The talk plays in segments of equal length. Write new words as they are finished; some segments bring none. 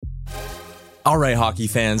All right, hockey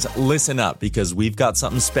fans, listen up because we've got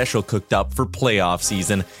something special cooked up for playoff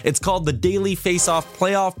season. It's called the Daily Face-Off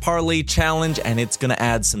Playoff Parlay Challenge, and it's going to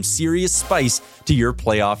add some serious spice to your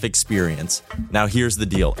playoff experience. Now, here's the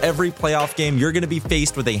deal. Every playoff game, you're going to be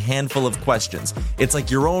faced with a handful of questions. It's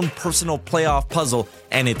like your own personal playoff puzzle,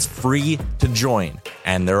 and it's free to join.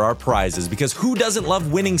 And there are prizes, because who doesn't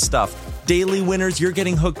love winning stuff? Daily winners, you're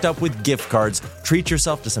getting hooked up with gift cards. Treat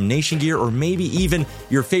yourself to some Nation gear or maybe even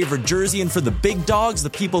your favorite jersey. And for the big dogs, the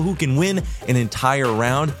people who can win an entire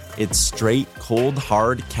round, it's straight, cold,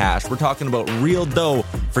 hard cash. We're talking about real dough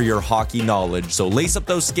for your hockey knowledge. So lace up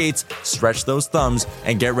those skates, stretch those thumbs,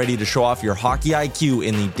 and get ready to show off your hockey IQ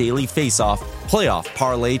in the Daily Face-Off Playoff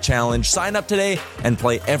Parlay Challenge. Sign up today and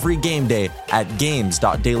play every game day at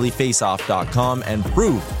games.dailyfaceoff.com and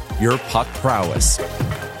prove your puck prowess.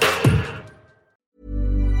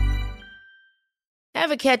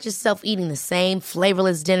 Ever catch yourself eating the same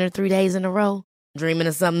flavorless dinner 3 days in a row? Dreaming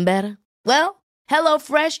of something better? Well,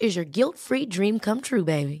 HelloFresh is your guilt-free dream come true,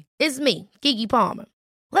 baby. It's me, Keke Palmer.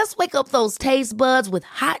 Let's wake up those taste buds with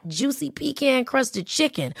hot, juicy pecan-crusted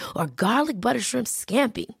chicken or garlic butter shrimp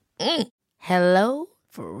scampi. Hello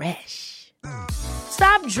Fresh.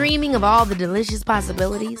 Stop dreaming of all the delicious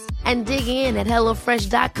possibilities and dig in at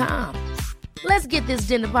HelloFresh.com. Let's get this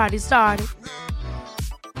dinner party started.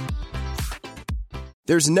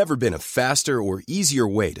 There's never been a faster or easier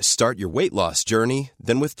way to start your weight loss journey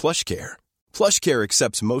than with PlushCare. PlushCare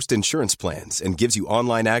accepts most insurance plans and gives you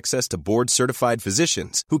online access to board-certified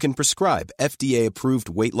physicians who can prescribe FDA-approved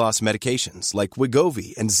weight loss medications like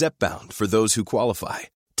Wegovy and Zepbound for those who qualify.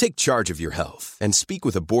 Take charge of your health and speak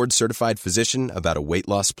with a board-certified physician about a weight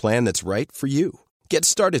loss plan that's right for you. Get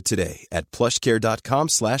started today at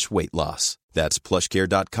plushcare.com/weight loss. That's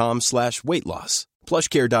plushcare.com/weight loss.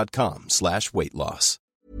 plushcare.com/weight loss.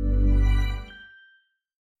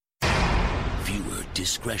 Viewer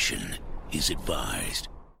discretion is advised.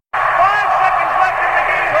 5 seconds left in the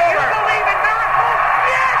game. Do you believe in miracles?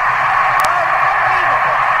 Yes!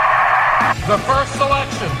 Unbelievable. The first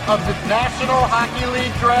selection of the National Hockey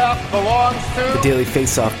League draft belongs to... The Daily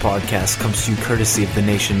Face-Off podcast comes to you courtesy of the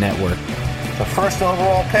Nation Network. The first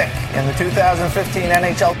overall pick in the 2015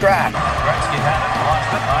 NHL draft. Gretzky had it,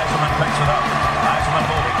 lost it. Eisenman picks it up. Eisenman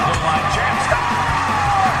moving. Blue line chance.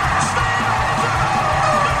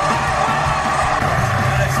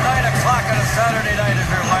 And it's 9 o'clock on a Saturday night as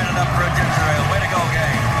they're lining up for a ginger ale. Way to go,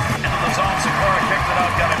 gang. Into the zone. Sikora kicked it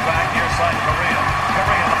out. Got it back near side. Correa.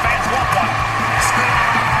 The fans want one.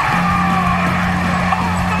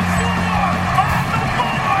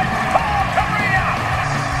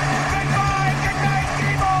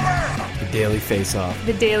 Daily Face-Off.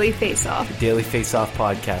 The Daily Face-Off. The Daily Face-Off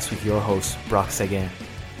podcast with your host, Brock Seguin.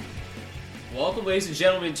 Welcome, ladies and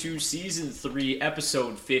gentlemen, to Season 3,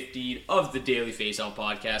 Episode 15 of the Daily Face-Off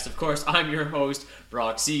podcast. Of course, I'm your host,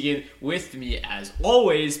 Brock Seguin. With me, as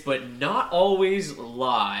always, but not always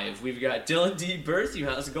live, we've got Dylan D. Berthew.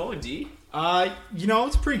 How's it going, D?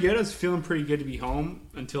 It's pretty good. I was feeling pretty good to be home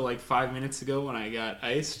until like 5 minutes ago when I got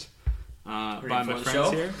iced. By my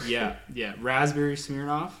friends here. Yeah. Raspberry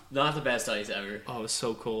Smirnoff. Not the best ice ever. Oh, it was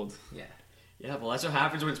so cold. Yeah, well, that's what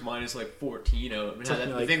happens when it's minus like 14 out.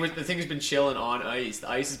 The thing has been chilling on ice. The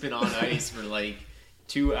ice has been on ice for like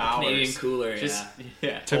 2 hours. Canadian cooler,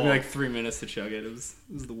 yeah. Took me like 3 minutes to chug it. It was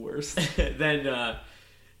the worst. Then, I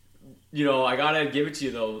gotta give it to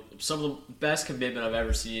you though. Some of the best commitment I've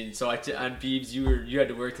ever seen. So on Beebs, you had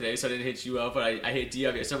to work today, so I didn't hit you up, but I hit D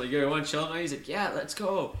up. So I'm like, yo, you want to chill tonight? He's like, yeah, let's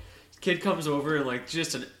go. Kid comes over and like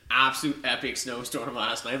just an absolute epic snowstorm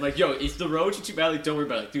last night. I'm like, yo, if the roads are too bad, like don't worry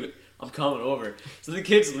about it. Like, dude, I'm coming over. So the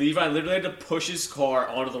kids leave. I literally had to push his car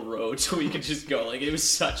onto the road so we could just go. Like it was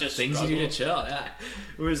such a things struggle. you do to chill. Yeah,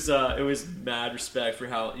 it was mad respect for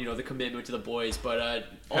how the commitment to the boys. But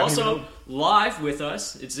also live with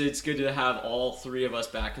us, it's good to have all three of us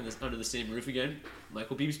back under the same roof again.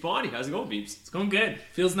 Michael Beebs Bonnie, how's it going, Beebs? It's going good.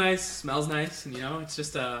 Feels nice, smells nice, and it's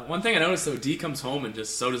just one thing I noticed though. D comes home and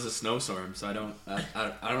just so does a snowstorm. So I don't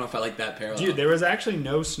know if I like that parallel. Dude, there was actually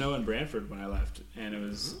no snow in Brantford when I left, and it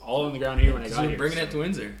was all on the ground here when I got here. Bringing it to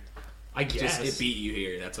Windsor. I guess it beat you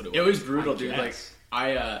here. That's what it was. It was brutal, dude. Like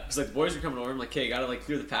because the boys were coming over. I'm like, okay, gotta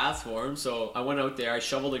clear the path for him. So I went out there. I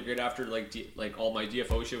shoveled it right after like all my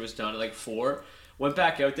DFO shit was done at like 4. Went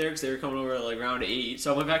back out there because they were coming over at like around 8.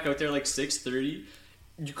 So I went back out there like 6:30.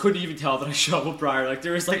 You couldn't even tell that I shoveled prior. Like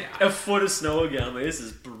there was like a foot of snow again. I'm like, this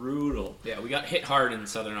is brutal. Yeah, we got hit hard in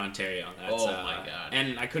Southern Ontario. That's, my god!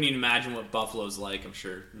 And I couldn't even imagine what Buffalo's like. I'm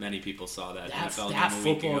sure many people saw that. That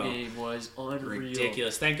football game was unreal.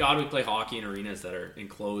 Ridiculous. Thank God we play hockey in arenas that are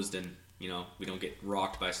enclosed and we don't get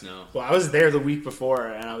rocked by snow. Well, I was there the week before,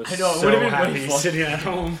 and I was so happy sitting at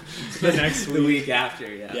home the next week. The week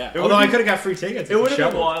after, yeah. Although I could have got free tickets. It would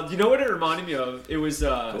have been wild. You know what it reminded me of? It was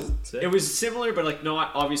it was similar, but like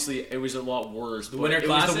not obviously. It was a lot worse. The Winter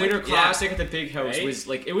Classic. The Winter Classic at the Big House was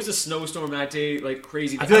like it was a snowstorm that day, like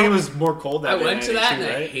crazy. I feel like it was more cold that day. I went to that, and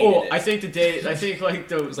I hated it. I think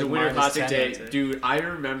the Winter Classic day, dude. I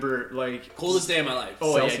remember like coldest day of my life.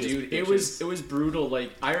 Oh yeah, dude. It was brutal.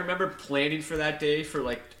 Like I remember planning for that day for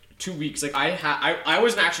like 2 weeks. Like I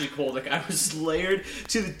wasn't actually cold. Like I was layered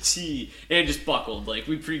to the T and just buckled. Like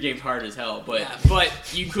we pre-gamed hard as hell. But but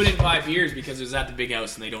you couldn't buy beers because it was at the Big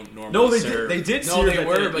House and they don't normally serve. They did. No, they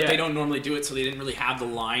were, but they don't normally do it, so they didn't really have the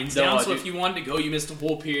lines down. So if you wanted to go, you missed a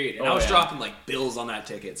whole period. And I was dropping like bills on that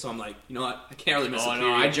ticket. So I'm like, you know what? I can't really miss a period.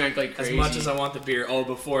 No, I drank like crazy. As much as I want the beer. Oh,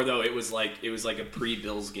 before though, it was like a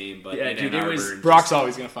pre-Bills game. But yeah, dude, it was Brock's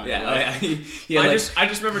always gonna find it. I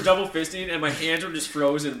just remember double fisting and my hands were just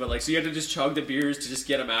frozen. But like, so you had to just chug the beers to just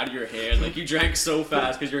get them out of your hand. Like you drank so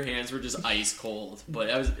fast because your hands were just ice cold. But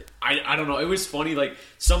I don't know. It was funny. Like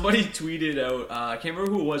somebody tweeted out. I can't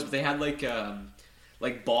remember who it was, but they had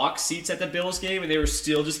like box seats at the Bills game, and they were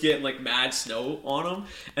still just getting like mad snow on them.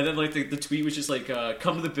 And then like the tweet was just like,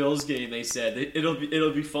 "Come to the Bills game." They said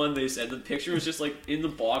it'll be fun. They said the picture was just like in the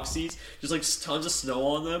box seats, just like tons of snow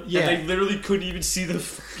on them. Yeah, and they literally couldn't even see the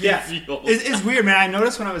field. It's weird, man. I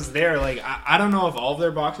noticed when I was there, like I don't know if all of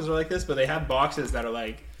their boxes are like this, but they have boxes that are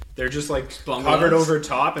like. They're just like covered over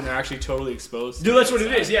top, and they're actually totally exposed. Dude, that's what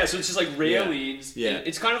it is. Yeah, so it's just like railings. Yeah.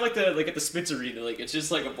 It's kind of like at the Spitz Arena. Like it's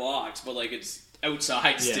just like a box, but like it's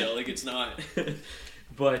outside still. Like it's not.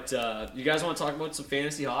 But you guys want to talk about some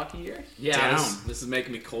fantasy hockey here? Yeah, this is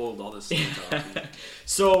making me cold. All this stuff.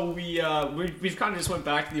 So we've kind of just went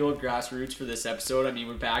back to the old grassroots for this episode. I mean,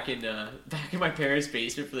 we're back in my parents'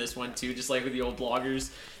 basement for this one too, just like with the old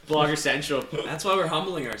Blogger Central. That's why we're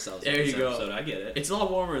humbling ourselves. There you go. Episode. I get it. It's a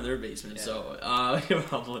lot warmer in their basement, so we're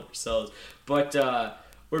humbling ourselves. But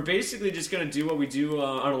we're basically just going to do what we do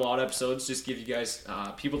on a lot of episodes, just give you guys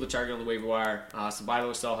people to target on the waiver wire, some buy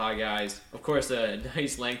low, sell high guys. Of course, a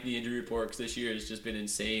nice lengthy injury report because this year has just been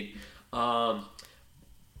insane.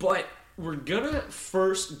 But we're going to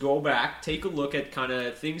first go back, take a look at kind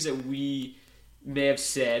of things that we may have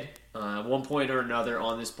said at one point or another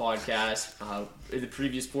on this podcast in the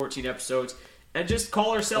previous 14 episodes, and just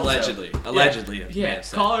call ourselves Allegedly. Yeah,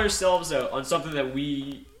 call ourselves out on something that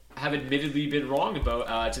we have admittedly been wrong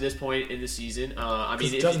about to this point in the season. I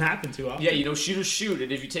mean, it doesn't happen too often. Yeah, shooters shoot,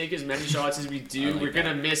 and if you take as many shots as we do, we're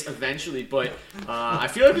gonna miss eventually. But I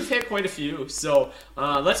feel like we've hit quite a few. So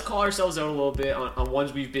let's call ourselves out a little bit on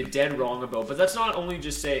ones we've been dead wrong about. But let's not only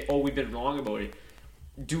just say, "Oh, we've been wrong about it."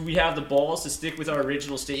 Do we have the balls to stick with our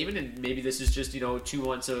original statement, and maybe this is just 2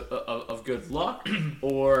 months of good luck,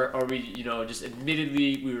 or are we just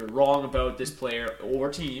admittedly we were wrong about this player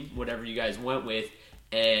or team, whatever you guys went with,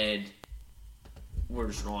 and we're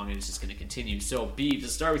just wrong and it's just going to continue. So, Beebs,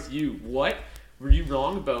 let's start with you. What were you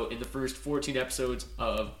wrong about in the first 14 episodes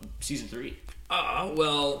of Season 3?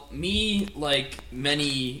 Well, me, like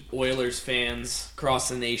many Oilers fans across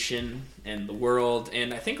the nation and the world,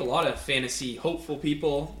 and I think a lot of fantasy hopeful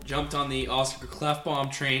people jumped on the Oscar Klefbom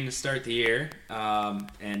train to start the year.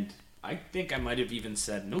 And I think I might have even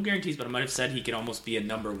said, no guarantees, but I might have said he could almost be a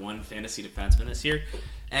number one fantasy defenseman this year.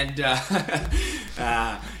 And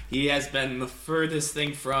he has been the furthest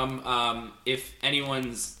thing from, if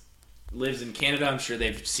anyone's lives in Canada, I'm sure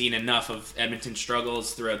they've seen enough of Edmonton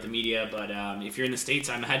struggles throughout the media, but if you're in the States,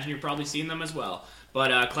 I imagine you're probably seeing them as well.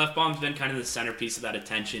 But Klefbom's been kind of the centerpiece of that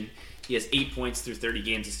attention. He has 8 points through 30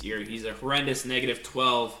 games this year. He's a horrendous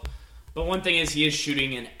 -12. But one thing is he is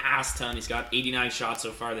shooting an ass ton. He's got 89 shots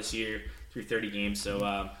so far this year through 30 games, so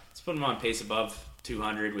let's put him on pace above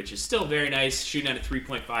 200, which is still very nice, shooting at a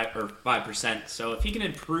 3.5%. So if he can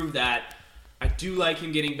improve that, I do like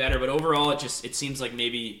him getting better, but overall it seems like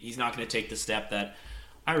maybe he's not going to take the step that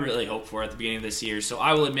I really hoped for at the beginning of this year. So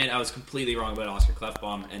I will admit I was completely wrong about Oscar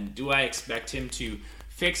Klefbom. And do I expect him to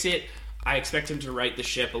fix it? I expect him to right the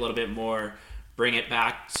ship a little bit more, bring it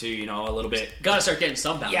back to, a little bit. Got to start getting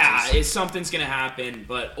some bounces. Yeah, something's going to happen.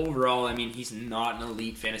 But overall, I mean, he's not an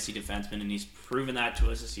elite fantasy defenseman, and he's proven that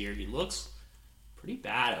to us this year. He looks pretty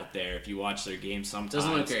bad out there if you watch their games sometimes.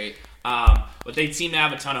 Doesn't look great. But they seem to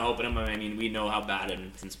have a ton of hope in him. I mean, we know how bad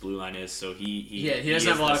Edmonton's blue line is, so he doesn't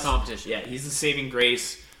have a lot of competition. Yeah, he's the saving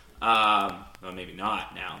grace. Well, maybe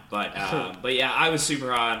not now, but yeah, I was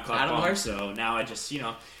super high on Klefbom, so now I just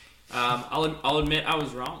I'll admit I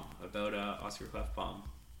was wrong about Oscar Klefbom.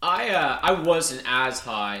 I wasn't as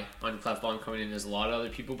high on Klefbom coming in as a lot of other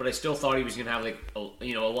people, but I still thought he was going to have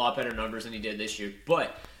a lot better numbers than he did this year.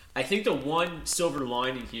 But I think the one silver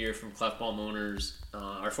lining here from Clefbaum owners,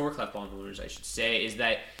 or for Clefbaum owners, I should say, is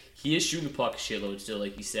that he is shooting the puck a shitload still,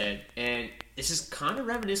 like you said. And this is kind of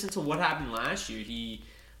reminiscent to what happened last year. He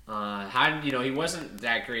he wasn't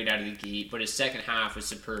that great out of the gate, but his second half was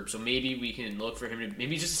superb. So maybe we can look for him to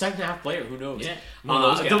maybe just a second half player. Who knows? Yeah.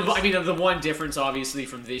 The one difference, obviously,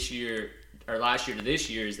 from this year or last year to this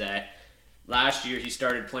year is that last year he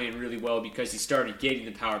started playing really well because he started getting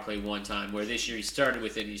the power play one time, where this year he started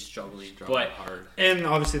with it, he's struggling hard. And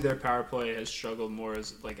obviously their power play has struggled more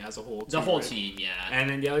as a whole team. The whole team, yeah. And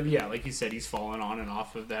then like you said, he's fallen on and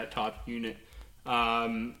off of that top unit.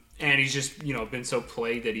 And he's just, been so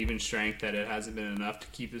plagued at even strength that it hasn't been enough to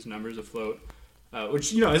keep his numbers afloat,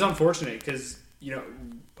 which, is unfortunate because,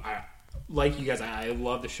 like you guys, I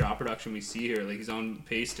love the shot production we see here. Like, he's on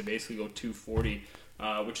pace to basically go 240,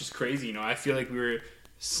 which is crazy. I feel like we were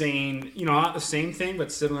saying, not the same thing,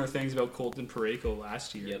 but similar things about Colton Parayko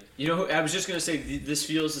last year. Yep. I was just going to say, this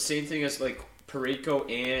feels the same thing as, like, Parayko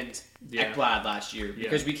and Ekblad last year,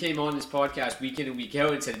 because we came on this podcast week in and week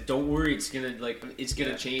out and said, "Don't worry, it's gonna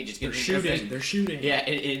change. It's gonna shooting. They're shooting." Yeah,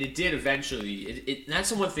 and it did eventually.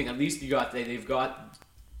 That's the one thing. At least they've got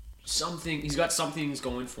something. He's got something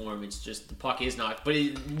going for him. It's just the puck is not. But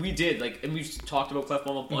we did and we've talked about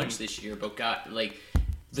Clefbaum a bunch this year. But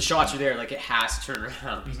the shots are there. Like, it has to turn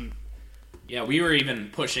around. Mm-hmm. Yeah, we were even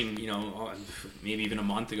pushing, maybe even a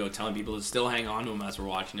month ago, telling people to still hang on to him as we're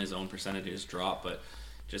watching his own percentages drop. But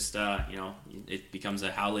just, it becomes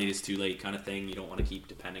a how late is too late kind of thing. You don't want to keep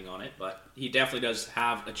depending on it. But he definitely does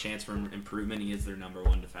have a chance for improvement. He is their number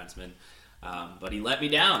one defenseman. But he let me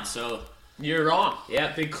down, so... You're wrong.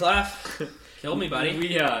 Yeah, Big Clef. Kill me,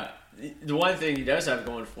 buddy. The one thing he does have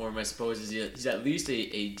going for him, I suppose, is he's at least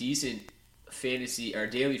a decent fantasy or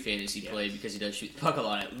daily fantasy play, because he does shoot the puck a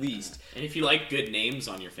lot at least. And if you like good names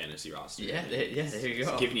on your fantasy roster, there you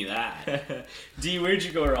go. It's giving you that. D, where'd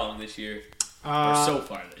you go wrong this year? Or so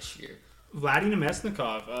far this year? Vladimir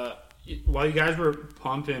Namestnikov. While you guys were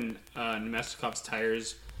pumping Namestnikov's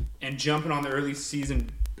tires and jumping on the early season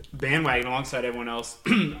bandwagon alongside everyone else,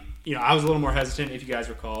 I was a little more hesitant, if you guys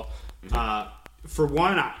recall. For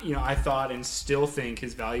one, I thought and still think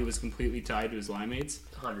his value was completely tied to his line mates.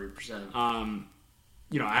 100%.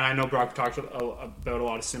 And I know Brock talked about a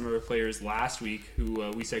lot of similar players last week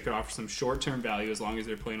who we said could offer some short-term value as long as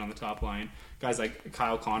they're playing on the top line. Guys like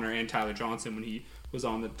Kyle Connor and Tyler Johnson when he was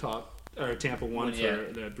on the top, or Tampa won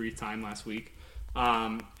for the brief time last week.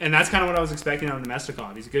 And that's kind of what I was expecting out of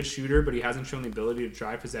Namestnikov. He's a good shooter, but he hasn't shown the ability to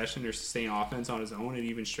drive possession or sustain offense on his own at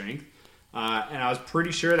even strength. And I was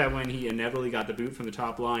pretty sure that when he inevitably got the boot from the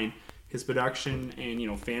top line, his production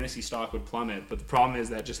and fantasy stock would plummet. But the problem is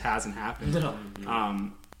that just hasn't happened. No.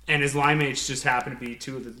 And his line mates just happen to be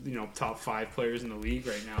two of the top 5 players in the league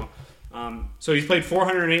right now. So he's played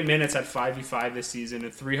 408 minutes at 5v5 this season,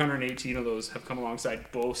 and 318 of those have come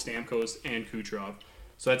alongside both Stamkos and Kucherov.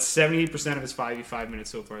 So that's 78% of his 5v5 minutes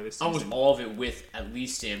so far this season. Almost all of it with at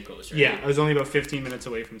least Stamkos, right? Yeah, I was only about 15 minutes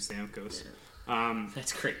away from Stamkos.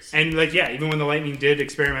 That's crazy. And even when the Lightning did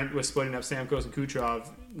experiment with splitting up Stamkos and Kucherov,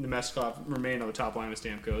 Namestnikov remained on the top line with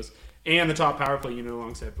Stamkos and the top power play unit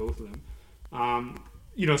alongside both of them.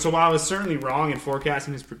 So while I was certainly wrong in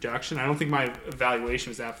forecasting his production, I don't think my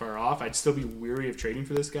evaluation was that far off. I'd still be weary of trading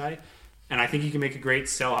for this guy, and I think he can make a great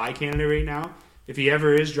sell-high candidate right now. If he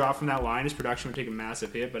ever is dropped from that line, his production would take a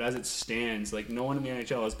massive hit, but as it stands, no one in the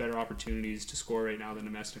NHL has better opportunities to score right now than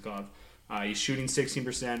Namestnikov. He's shooting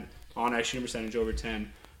 16%, on-ice shooting percentage over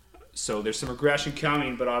 10. So there's some regression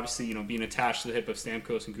coming, but obviously, being attached to the hip of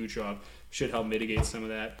Stamkos and Kucherov should help mitigate some of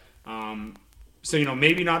that. So,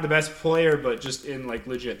 maybe not the best player, but just in,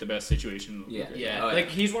 legit the best situation. Yeah.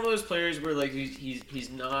 He's one of those players where, he's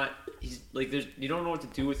not... you don't know what to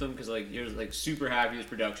do with him because, you're, super happy with his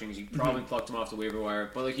production because you probably plucked him off the waiver wire.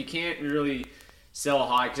 But, you can't really sell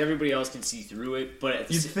high because everybody else can see through it. But at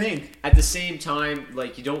the same time,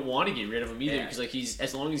 you don't want to get rid of him either because, he's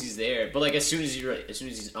as long as he's there. But, as soon as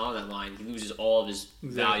he's on that line, he loses all of his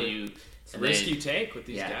value. It's a risk you take with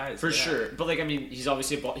these guys. For sure. But, he's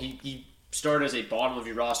obviously... He started as a bottom of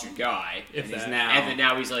your roster guy, and then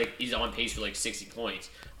now he's on pace for 60 points.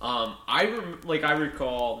 I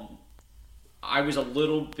recall, I was a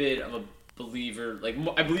little bit of a believer,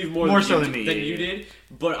 I believe more so than you did,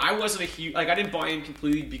 but I wasn't a huge I didn't buy in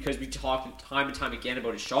completely because we talked time and time again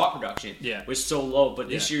about his shot production was so low. But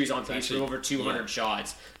this year he's on pace for over 200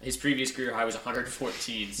 shots. His previous career high was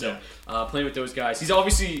 114. So playing with those guys, he's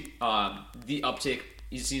obviously the uptick.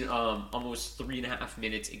 He's seen almost 3.5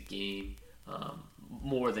 minutes a game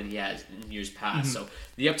more than he has in years past. So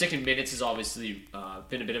the uptick in minutes has obviously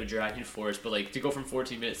been a bit of a dragging force, but like to go from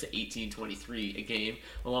 14 minutes to 18-23 a game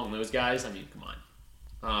along those guys, I mean, come on.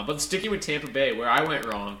 But sticking with Tampa Bay, where I went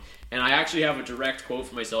wrong, and I actually have a direct quote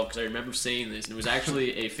for myself because I remember saying this, and it was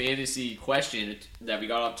actually a fantasy question that we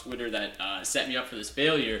got off Twitter that set me up for this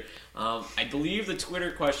failure. I believe the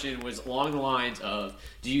Twitter question was along the lines of,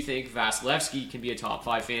 do you think Vasilevsky can be a top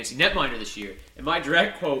 5 fantasy netminder this year? And my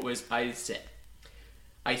direct quote was, I said,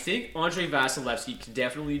 I think Andre Vasilevsky can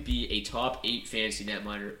definitely be a top 8 fantasy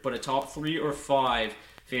netminder, but a top 3 or 5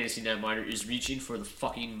 fantasy netminder is reaching for the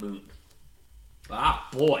fucking moon. Wow,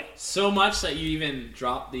 boy. So much that you even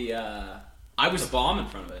dropped the bomb in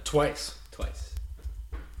front of it. Twice.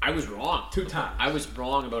 I was wrong. 2 times. I was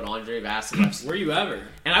wrong about Andre Vasilevsky. Were you ever?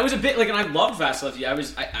 And I was a bit like, and I loved Vasilevsky.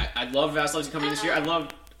 I loved Vasilevsky coming this year. I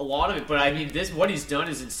loved a lot of it, but I mean, what he's done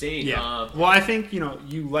is insane. Yeah. Well, I think,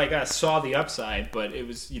 you like us saw the upside, but it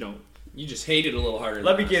was, you just hated it a little harder.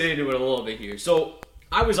 Let me get into it a little bit here. So,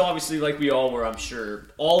 I was obviously, like we all were, I'm sure,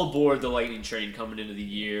 all aboard the Lightning train coming into the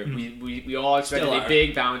year. We all expected a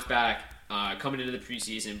big bounce back coming into the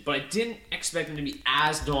preseason, but I didn't expect them to be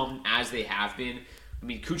as dominant as they have been. I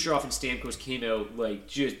mean, Kucherov and Stamkos came out like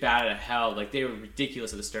just bad out of hell. Like, they were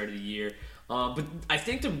ridiculous at the start of the year. But I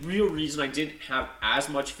think the real reason I didn't have as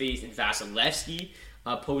much faith in Vasilevsky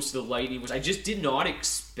post the Lightning was I just did not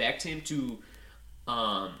expect him to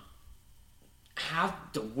have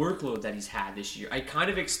the workload that he's had this year. I kind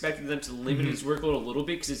of expected them to limit his workload a little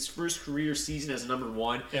bit because his first career season as a number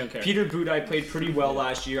 1. Okay. Peter Budaj played pretty well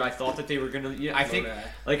last year. I thought that they were going to... I think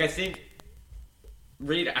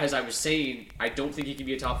right as I was saying, I don't think he can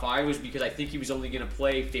be a top 5 was because I think he was only going to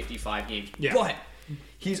play 55 games. Yeah. But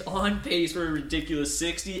he's on pace for a ridiculous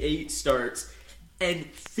 68 starts and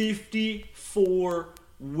 54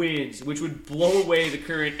 wins, which would blow away the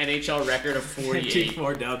current NHL record of 48.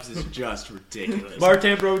 54 dubs is just ridiculous.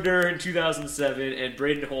 Martin Brodeur in 2007 and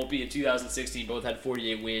Braden Holtby in 2016 both had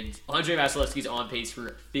 48 wins. Andre Vasilevsky's on pace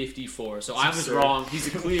for 54. So I was wrong.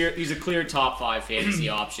 He's a clear top 5 fantasy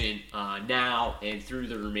option now and through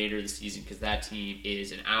the remainder of the season because that team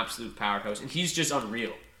is an absolute powerhouse and he's just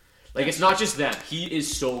unreal. Like, it's not just them. He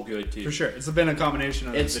is so good too. For sure, it's been a combination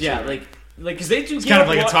of the two. Because they do it's kind of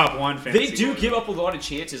like a top 1 fantasy. They do give up a lot of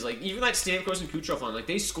chances. Like, even that Stamkos and Kucherov line, like,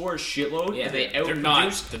 they score a shitload. Yeah, and they they're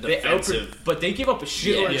not the defensive. But they give up a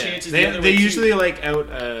shitload of chances. They usually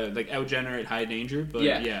out generate high danger. But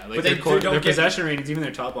their possession ratings, even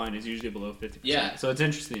their top line, is usually below 50%. Yeah, so it's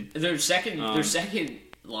interesting. Their second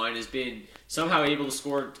line has been somehow able to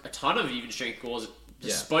score a ton of even strength goals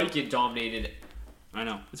despite getting dominated. I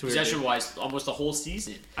know, it's weird. Possession wise, almost the whole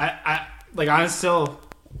season. I'm still.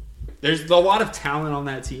 There's a lot of talent on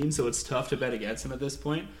that team, so it's tough to bet against them at this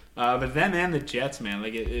point. But them and the Jets, man,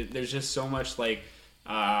 like there's just so much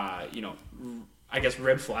I guess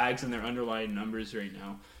red flags in their underlying numbers right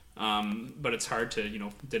now. But it's hard to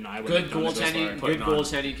deny. Good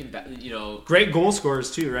goaltending can great goal scorers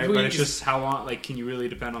too, right? But it's just how long. Like, can you really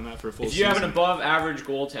depend on that for a full season? If you have an above average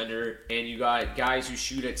goaltender and you got guys who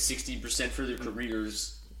shoot at 60% for their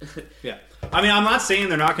careers. Yeah. I mean, I'm not saying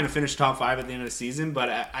they're not going to finish top 5 at the end of the season, but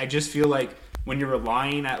I just feel like when you're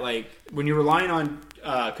relying on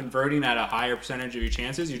converting at a higher percentage of your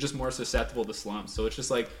chances, you're just more susceptible to slumps. So it's just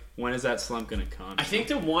like, when is that slump going to come? I think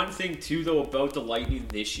the one thing too, though, about the Lightning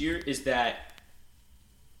this year is that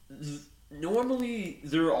normally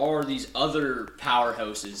there are these other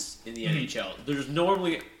powerhouses in the NHL. There's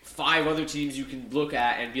normally 5 other teams you can look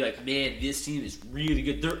at and be like, man, this team is really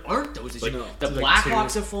good. There aren't those this year. The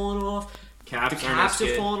Blackhawks have fallen off. The Caps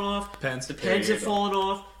have fallen off. The Pens have fallen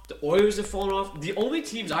off. The Oilers have fallen off. The only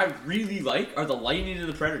teams I really like are the Lightning and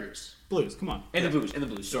the Predators. Blues, come on. And the Blues,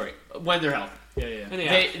 sorry. When they're healthy. Yeah.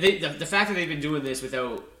 The fact that they've been doing this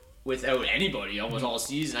without anybody almost all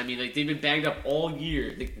season. I mean, like, they've been banged up all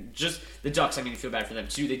year. Just the Ducks, I mean, I feel bad for them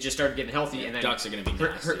too. They just started getting healthy and then Ducks are going to be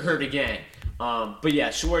hurt again. But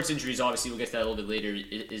yeah, Schwartz injuries, obviously, we'll get to that a little bit later,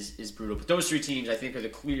 is brutal. But those 3 teams, I think, are the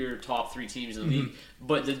clear top 3 teams in the league.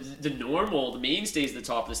 But the mainstays at the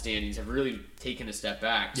top of the standings have really taken a step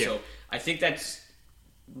back. Yeah. So I think that's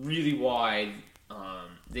really why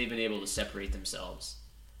they've been able to separate themselves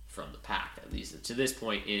from the pack, at least to this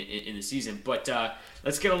point in the season. But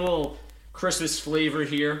let's get a little Christmas flavor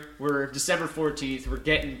here. We're December 14th. We're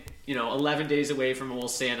getting 11 days away from a little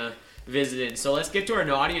Santa visiting. So let's get to our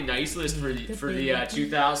naughty and nice list for the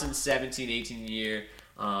 2017-18 year.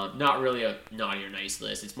 Not really a naughty or nice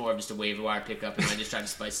list. It's more of just a waiver wire pickup, and I just tried to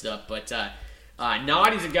spice it up. But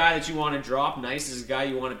naughty's a guy that you want to drop. Nice is a guy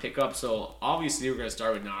you want to pick up. So obviously we're going to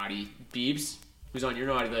start with naughty. Beebs, who's on your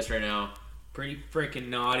naughty list right now? pretty freaking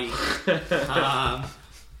naughty.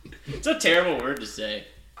 It's a terrible word to say.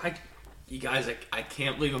 You guys, I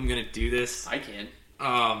can't believe I'm gonna do this. I can.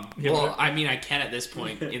 Well, I mean, I can at this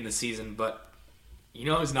point in the season, but you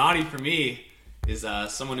know who's naughty for me is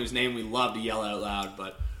someone whose name we love to yell out loud,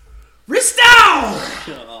 but Risto!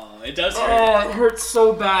 Oh, it does hurt. Oh, it hurts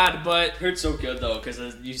so bad, but it hurts so good though because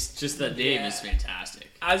just the name is fantastic.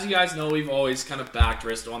 As you guys know, we've always kind of backed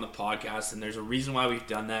Risto on the podcast, and there's a reason why we've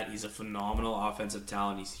done that. He's a phenomenal offensive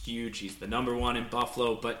talent. He's huge. He's the number one in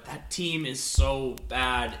Buffalo, but that team is so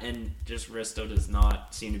bad, and just Risto does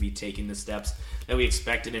not seem to be taking the steps that we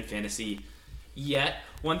expected in fantasy yet.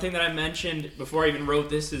 One thing that I mentioned before I even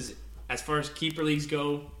wrote this is, as far as keeper leagues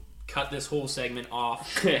go, cut this whole segment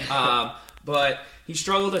off. But he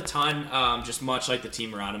struggled a ton, just much like the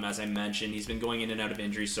team around him, as I mentioned. He's been going in and out of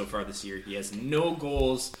injuries so far this year. He has no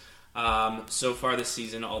goals so far this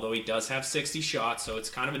season, although he does have 60 shots, so it's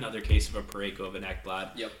kind of another case of a Parayko of an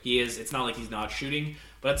Ekblad. Yep. It's not like he's not shooting,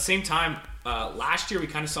 but at the same time, last year we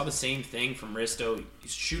kind of saw the same thing from Risto.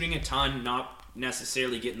 He's shooting a ton, not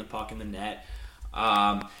necessarily getting the puck in the net.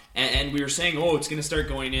 And we were saying, it's going to start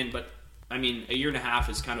going in, but I mean, a year and a half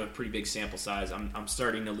is kind of a pretty big sample size. I'm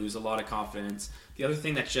starting to lose a lot of confidence. The other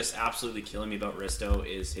thing that's just absolutely killing me about Risto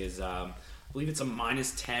is his, I believe it's a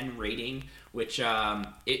 -10 rating, which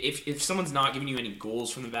if someone's not giving you any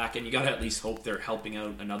goals from the back end, you got to at least hope they're helping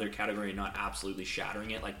out another category and not absolutely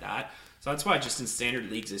shattering it like that. So that's why just in standard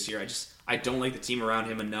leagues this year, I don't like the team around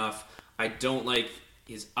him enough. I don't like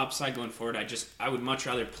his upside going forward. I would much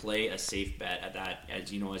rather play a safe bet at that,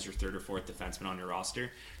 as your third or fourth defenseman on your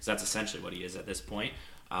roster, because that's essentially what he is at this point,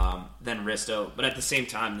 than Risto. But at the same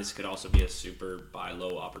time, this could also be a super buy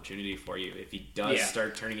low opportunity for you if he does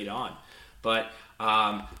start turning it on. But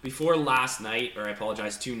before last night, or I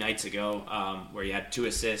apologize, 2 nights ago, where he had 2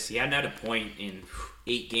 assists, he hadn't had a point in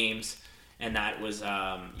 8 games. And that was,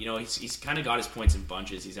 he's kind of got his points in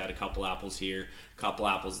bunches. He's had a couple apples here, a couple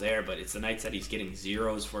apples there, but it's the nights that he's getting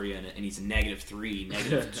zeros for you, and he's -3,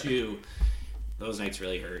 -2. Those nights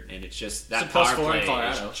really hurt, and it's just that power play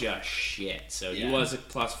is just shit. So he was a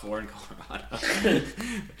 +4 in Colorado,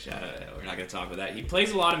 which we're not going to talk about that. He plays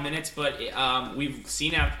a lot of minutes, but we've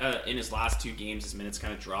seen in his last 2 games his minutes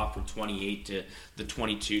kind of drop from 28 to the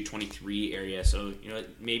 22, 23 area. So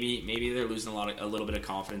maybe they're losing a little bit of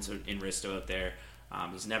confidence in Risto out there.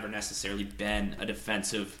 He's never necessarily been a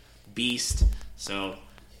defensive beast, so.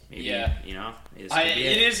 Maybe,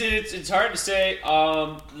 it's hard to say.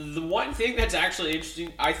 The one thing that's actually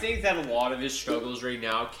interesting, I think that a lot of his struggles right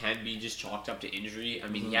now can be just chalked up to injury. I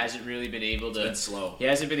mean, he hasn't really been able to. It's been slow. He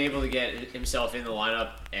hasn't been able to get himself in the lineup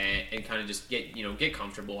and kind of just get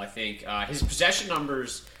comfortable. I think his possession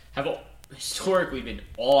numbers have historically been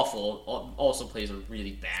awful. Also plays a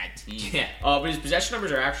really bad team. Yeah. But his possession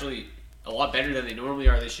numbers are actually a lot better than they normally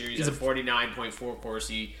are this year. He's at 49.4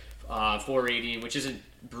 Corsi, 480, which isn't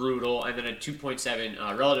brutal, and then a 2.7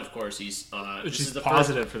 relative Corsi's, which is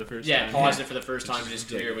positive for the first time. Yeah, positive for the first time in his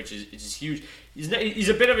career, which is huge. He's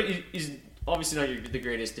a bit of he's obviously not the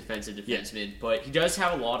greatest defensive defenseman, but he does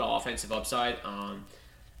have a lot of offensive upside.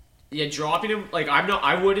 Dropping him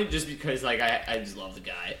I wouldn't, just because I just love the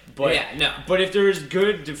guy. But But if there's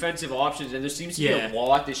good defensive options, and there seems to be a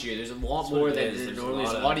lot this year, there's a lot more than normally.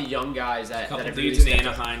 There's a lot of young guys that have dudes in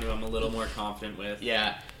Anaheim who I'm a little more confident with.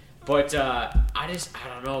 Yeah. But I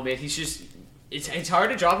don't know, man. He's just it's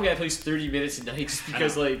hard to drop a guy that plays 30 minutes a night, just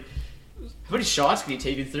because how many shots can you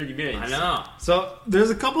take in 30 minutes? I know. So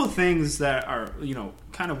there's a couple of things that are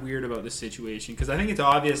kind of weird about this situation, because I think it's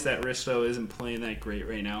obvious that Risto isn't playing that great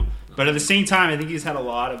right now. But at the same time, I think he's had a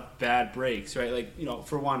lot of bad breaks, right?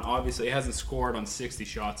 For one, obviously he hasn't scored on 60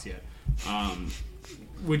 shots yet.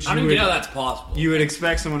 Which I don't even know that's possible. You would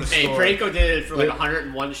expect someone to score. Hey, Parayko did it for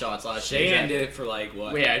 101 shots last year. Shahan did it for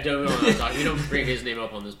what? Wait, I don't know what I'm talking. We don't bring his name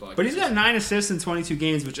up on this podcast. But he's got 9 assists in 22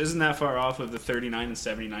 games, which isn't that far off of the 39 and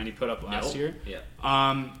 79 he put up last year. Yeah.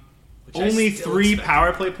 Only 3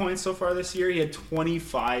 power play points so far this year. He had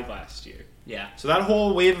 25 last year. Yeah. So that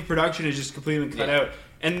whole wave of production is just completely cut out.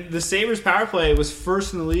 And the Sabres power play was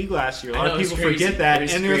first in the league last year. A lot of people forget that,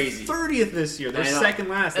 and they're 30th this year. They're second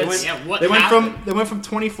last. They went from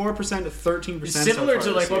 24% to 13%. Similar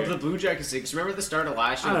to what the Blue Jackets did. Because remember at the start of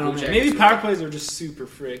last year, I don't know. Maybe power plays are just super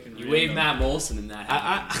freaking. You waved Matt Molson in that.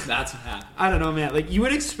 That's what happened. I don't know, man. You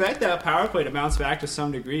would expect that power play to bounce back to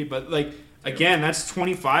some degree, but again, that's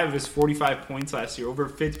 25 of his 45 points last year. Over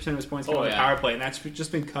 50% of his points came on the power play, and that's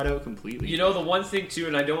just been cut out completely. The one thing, too,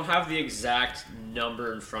 and I don't have the exact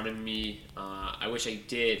number in front of me. I wish I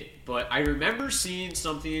did. But I remember seeing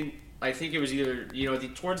something, I think it was either,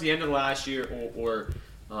 towards the end of last year or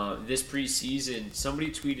this preseason, somebody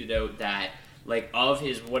tweeted out that, like, of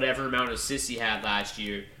his whatever amount of assists he had last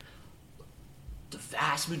year, the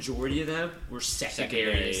vast majority of them were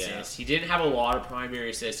secondary assists. Yeah. He didn't have a lot of primary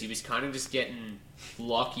assists. He was kind of just getting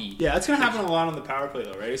lucky. Yeah, that's going to happen a lot on the power play,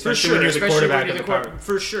 though, right? Especially when you're the quarterback of the power.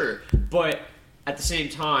 For sure. But at the same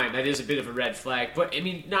time, that is a bit of a red flag. But, I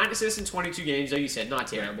mean, 9 assists in 22 games, like you said, not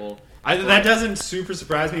terrible. That doesn't super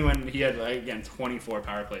surprise me when he had, like, again, 24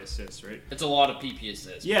 power play assists, right? It's a lot of PP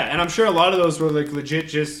assists. Yeah, and I'm sure a lot of those were, like, legit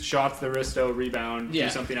just shots to the wristo, rebound, do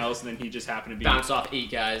something else, and then he just happened to be... Bounce off 8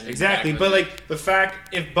 guys. Exactly, but, like, the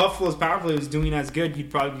fact, if Buffalo's power play was doing as good, you'd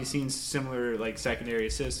probably be seeing similar, like, secondary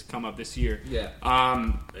assists come up this year. Yeah.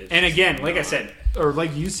 And again, like I said, or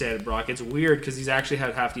like you said, Brock, it's weird because he's actually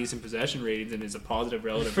had half-decent possession ratings and is a positive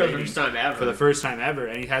relative rating. For the first time ever. For the first time ever,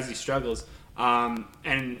 and he has these struggles. And...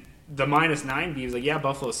 the -9 beams, like, yeah,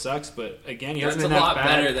 Buffalo sucks, but again, he hasn't been that bad. That's a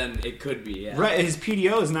lot better than it could be, yeah. Right, his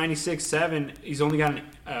PDO is 96.7. He's only got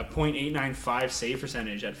a .895 save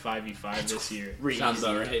percentage at 5v5 this year. Sounds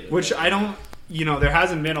about right. Which I don't, there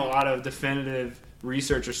hasn't been a lot of definitive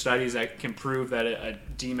research or studies that can prove that a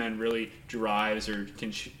D-man really drives or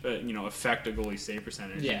can, affect a goalie save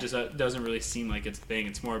percentage. Yeah. It just doesn't really seem like it's a thing.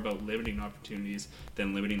 It's more about limiting opportunities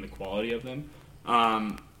than limiting the quality of them.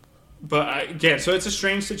 But again, so it's a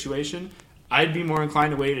strange situation. I'd be more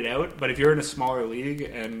inclined to wait it out. But if you're in a smaller league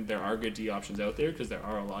and there are good D options out there, because there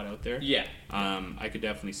are a lot out there, I could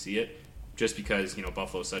definitely see it. Just because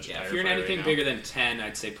Buffalo's such a higher if you're in anything right bigger than 10,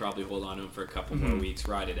 I'd say probably hold on to him for a couple more weeks,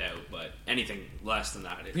 ride it out. But anything less than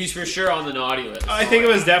that, he's for sure on the naughty list. I think it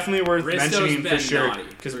was definitely worth Risto's mentioning for sure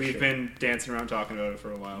because we've been dancing around talking about it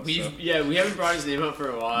for a while. We haven't brought his name up for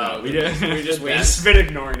a while. No, we just been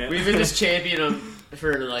ignoring it. We've been just championing him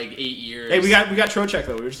for like 8 years. Hey, we got Trocheck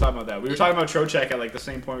though. We were just talking about that. We were talking about Trocheck at like the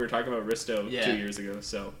same point we were talking about Risto 2 years ago.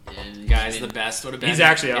 So, and guys, the best would have been he's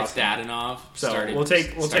actually if Dadonov started. We'll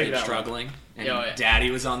take that struggling. One. And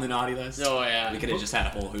Daddy was on the naughty list. Oh yeah, we could have just had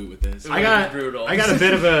a whole hoot with this. I got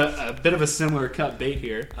a bit of a similar cut bait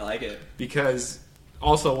here. I like it because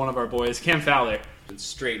also one of our boys, Cam Fowler,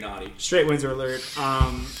 straight naughty, straight Windsor alert.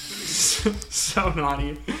 So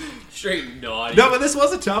naughty. Straight naughty. No, but this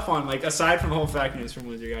was a tough one. Like, aside from the whole fact news from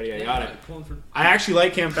Windsor, yada yada. I actually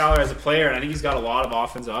like Cam Fowler as a player, and I think he's got a lot of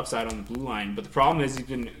offensive upside on the blue line. But the problem is he's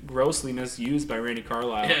been grossly misused by Randy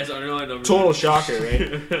Carlyle. Yeah, his underlying number. Total shocker,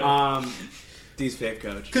 right? D's fave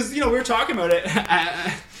coach. Because we were talking about it.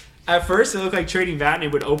 At first, it looked like trading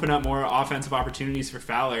Vatanen would open up more offensive opportunities for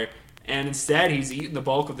Fowler. And instead, he's eaten the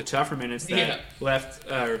bulk of the tougher minutes that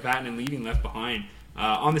Vatanen leaving left behind.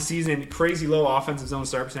 On the season, crazy low offensive zone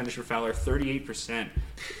start percentage for Fowler, 38%.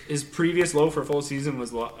 His previous low for a full season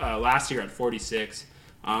was last year at 46.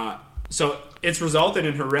 So it's resulted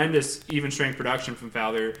in horrendous even strength production from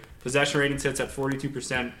Fowler. Possession rating sits at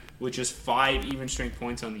 42%, which is 5 even strength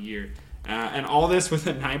points on the year. And all this with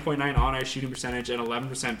a 9.9 on-ice shooting percentage and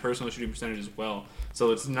 11% personal shooting percentage as well.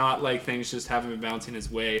 So it's not like things just haven't been bouncing his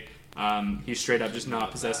way. He's straight up just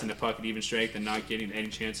not possessing the puck at even strength and not getting any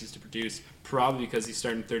chances to produce, probably because he's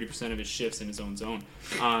starting 30% of his shifts in his own zone.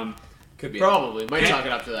 Could be probably might chalk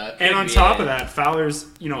it up to that. And on top of that, Fowler's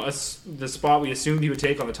the spot we assumed he would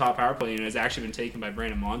take on the top power play unit has actually been taken by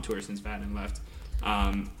Brandon Montour since Vatanen left.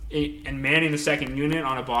 And manning the second unit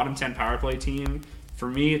on a bottom 10 power play team, for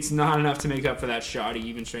me, it's not enough to make up for that shoddy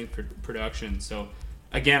even strength production. So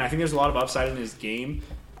again, I think there's a lot of upside in his game.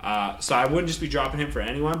 So I wouldn't just be dropping him for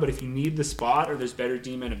anyone, but if you need the spot or there's better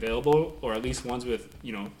D-men available, or at least ones with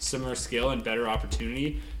similar skill and better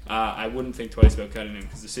opportunity, I wouldn't think twice about cutting him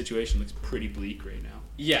because the situation looks pretty bleak right now.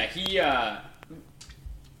 Yeah, he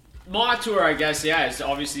Montour, I guess, has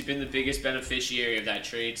obviously been the biggest beneficiary of that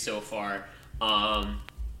trade so far.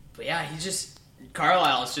 But yeah,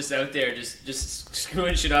 Carlisle is just out there just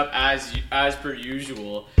screwing shit up as per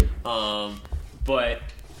usual. But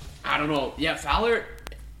I don't know. Yeah, Fowler.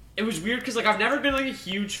 It was weird because I've never been a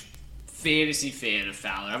huge fantasy fan of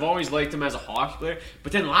Fowler. I've always liked him as a hockey player.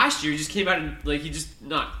 But then last year he just came out and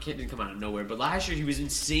didn't come out of nowhere. But last year he was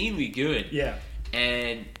insanely good. Yeah.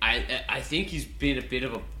 And I think he's been not a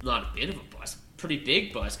bit of a bust, pretty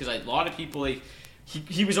big bust because a lot of people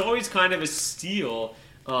he was always kind of a steal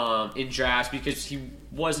in drafts because he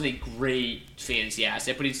wasn't a great fantasy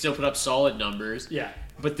asset, but he'd still put up solid numbers. Yeah.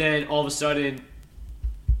 But then all of a sudden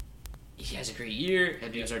he has a great year,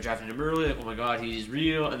 and people start drafting him early. Oh my god, he's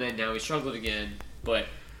real. And then now he struggled again. But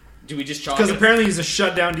do we just chalk it? Because apparently he's a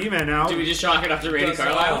shutdown D-man now. Do we just chalk it up to Randy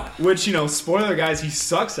Carlisle? Which spoiler guys, he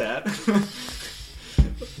sucks at.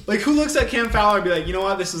 Like, who looks at Cam Fowler and be like, you know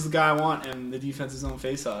what, this is the guy I want, and the defense's zone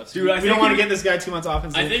faceoffs. Dude, we don't want to get this guy 2 months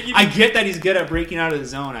offense. I get that he's good at breaking out of the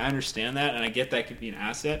zone. I understand that, and I get that could be an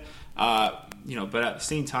asset. But at the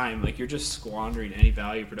same time, like, you're just squandering any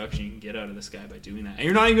value production you can get out of this guy by doing that. And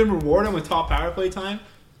you're not even going to reward him with top power play time?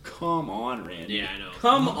 Come on, Randy. Yeah, I know.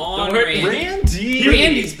 Come on, Randy.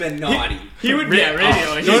 Randy's been naughty. He would get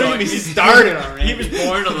Randy. Don't even be started on Randy. He was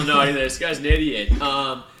born on the naughty list. This guy's an idiot.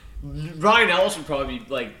 Ryan Ellis would probably be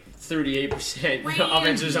like 38%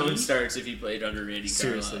 offensive zone starts if he played under Randy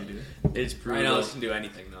Carlyle. Seriously, dude. It's brutal. Ryan Ellis can do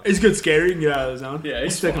anything, though. He's good scary. He can get out of the zone. Yeah,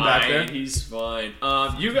 he's stick him back there. He's fine.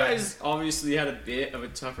 You guys obviously had a bit of a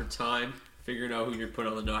tougher time figuring out who you're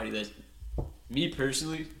putting on the naughty list. Me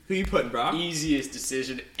personally, who you putting, bro? Easiest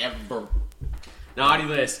decision ever. Naughty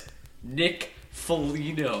list. Nick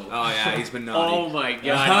Foligno. Oh yeah, he's been naughty. Oh my god.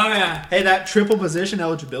 Oh yeah. Hey, that triple position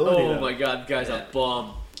eligibility. Oh my god, the guy's a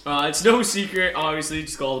bum. It's no secret, obviously,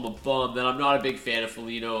 just call him a bum, that I'm not a big fan of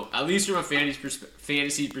Foligno. At least from a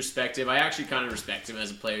fantasy perspective, I actually kind of respect him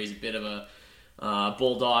as a player. He's a bit of a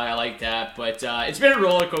bulldog. I like that. But it's been a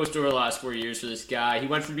roller coaster over the last 4 years for this guy. He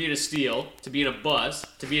went from being a steal to being a bust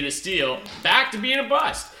to being a steal back to being a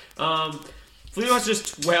bust. Foligno has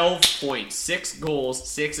just 12 points, 6 goals,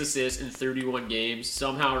 6 assists in 31 games.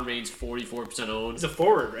 Somehow remains 44% owned. He's a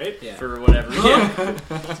forward, right? Yeah. For whatever. Yeah.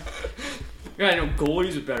 I know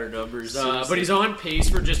goalies with better numbers, but he's on pace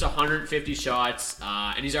for just 150 shots,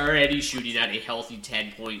 and he's already shooting at a healthy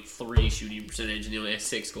 10.3 shooting percentage, and he only has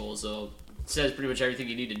 6 goals, so it says pretty much everything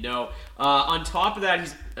you need to know. On top of that,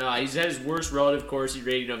 he's had his worst relative Corsi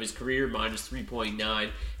rating of his career, minus 3.9,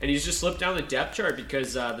 and he's just slipped down the depth chart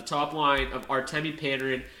because the top line of Artemi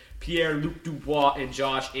Panarin, Pierre-Luc Dubois, and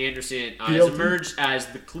Josh Anderson has emerged as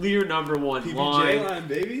the clear number one PBJ line,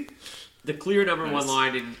 baby. The clear number one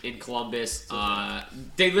line in Columbus.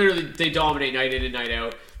 They dominate night in and night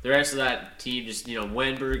out. The rest of that team just,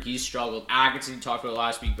 Wenberg, he's struggled. Atkinson, talked about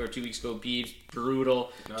last week or 2 weeks ago, Beebs,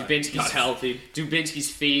 brutal. Dubinsky's healthy.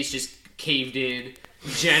 Dubinsky's face just caved in.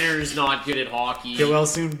 Jenner's not good at hockey. Get well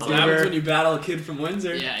soon, What happens when you battle a kid from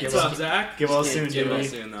Windsor? Yeah, What's up, Zach? Get well soon, Get well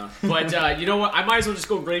soon, though. But you know what? I might as well just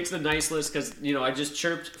go right to the nice list because, I just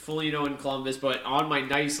chirped Foligno in Columbus, but on my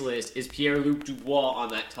nice list is Pierre-Luc Dubois on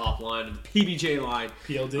that top line, the PBJ line.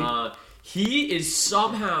 PLD. He is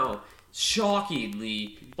somehow,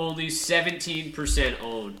 shockingly, only 17%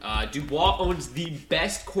 owned. Dubois owns the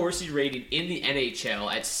best Corsi rating in the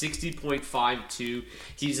NHL at 60.52.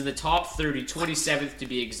 He's in the top 30, 27th to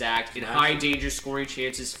be exact, in high danger scoring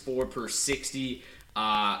chances, 4 per 60.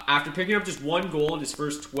 After picking up just 1 goal in his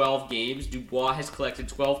first 12 games, Dubois has collected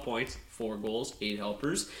 12 points, 4 goals, 8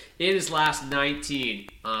 helpers in his last 19.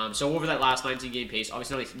 So over that last 19 game pace,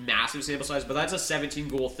 obviously not a massive sample size, but that's a 17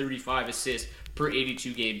 goal, 35 assists per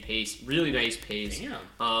 82 game pace. Really nice pace.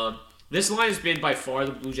 Damn. This line has been by far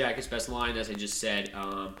the Blue Jackets' best line, as I just said.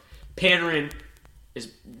 Panarin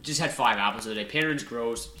just had 5 apples of the day. Panarin's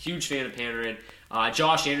gross. Huge fan of Panarin.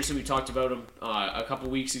 Josh Anderson, we talked about him a couple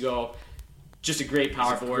weeks ago. Just a great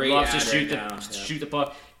power forward. Loves to shoot the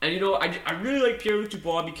puck. And I really like Pierre-Luc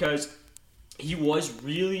Dubois because he was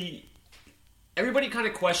really. Everybody kind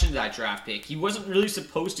of questioned that draft pick. He wasn't really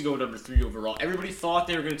supposed to go number 3 overall. Everybody thought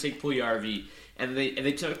they were going to take Puljujarvi, and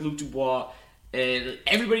they took Luc Dubois, and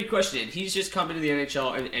everybody questioned it. He's just come into the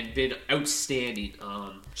NHL and been outstanding.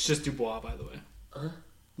 It's just Dubois, by the way.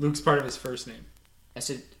 Luke's part of his first name.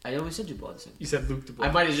 I only said Dubois. You said Luc Dubois.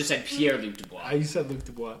 I might have just said Pierre-Luc Dubois. You said Luc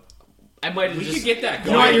Dubois. I might have We could get that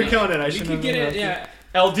You going. know what? You're killing it. I We should could get it, yeah.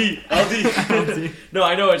 LD. No,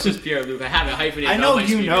 I know it's just Pierre-Luc. I have it hyphenated. I know on my you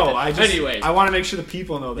screen know. right Anyways, I want to make sure the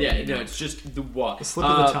people know that. Yeah, no, it's just Dubois. The slip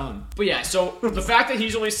of the tongue. But yeah, so the fact that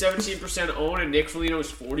he's only 17% owned and Nick Foligno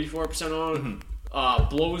is 44% owned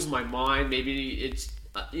blows my mind. Maybe it's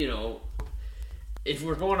if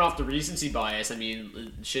we're going off the recency bias, I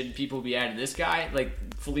mean, shouldn't people be adding this guy? Like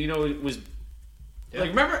Foligno was. Yeah.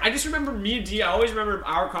 Like I just remember me and D. I always remember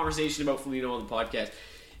our conversation about Foligno on the podcast.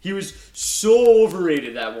 He was so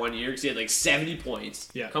overrated that 1 year because he had like 70 points.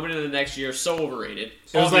 Yeah. Coming into the next year, so overrated.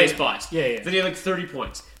 It was Obvious like bust. Yeah. Then he had like 30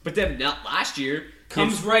 points. But then last year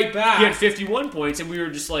comes right back. He had 51 points, and we were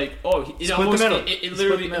just like, oh, it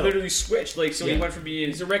literally switched. Like, so he went from being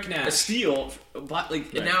he's a Rick Nash. A steal, but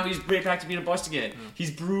and now he's right back to being a bust again. He's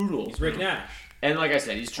brutal. He's Rick Nash. And like I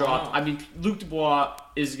said, he's dropped. Oh. I mean, Luc Dubois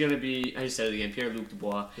is going to be. I just said it again. Pierre-Luc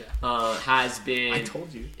Dubois has been. I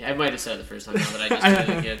told you. Yeah, I might have said it the first time now that I just said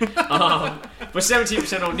it again. But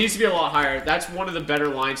 17% owned needs to be a lot higher. That's one of the better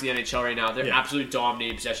lines in the NHL right now. They're absolutely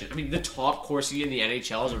dominating possession. I mean, the top Corsi in the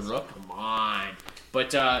NHL is a rook. Come on.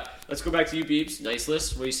 But let's go back to you, Beeps. Nice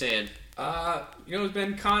list. What are you saying? It's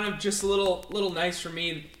been kind of just a little nice for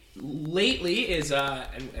me lately is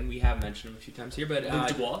and we have mentioned him a few times here, but Luc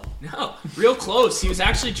Dubois? No, real close. He was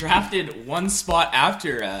actually drafted one spot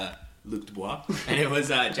after Luc Dubois, and it was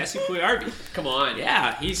Jesse Puljujarvi. Come on.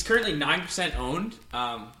 Yeah, he's currently 9% owned,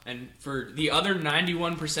 and for the other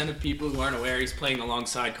 91% of people who aren't aware, he's playing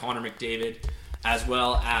alongside Connor McDavid as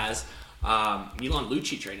well as Milan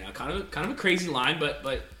Lucic right now. Kind of a crazy line, but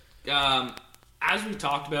as we've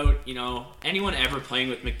talked about, anyone ever playing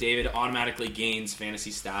with McDavid automatically gains fantasy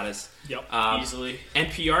status. Yep, easily. And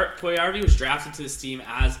Puljujarvi was drafted to this team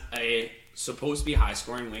as a supposed to be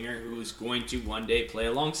high-scoring winger who's going to one day play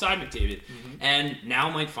alongside McDavid. Mm-hmm. And now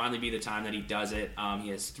might finally be the time that he does it. He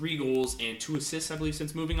has 3 goals and 2 assists, I believe,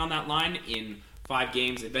 since moving on that line in 5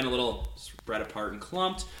 games. They've been a little spread apart and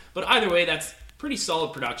clumped. But either way, that's pretty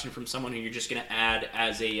solid production from someone who you're just going to add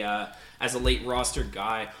as a late roster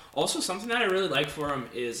guy. Also, something that I really like for him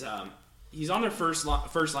is he's on their first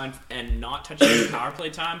line and not touching the power play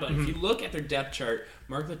time. But if you look at their depth chart,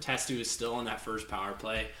 Mark Letestu is still on that first power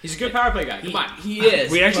play. He's a good power play guy. Come on. He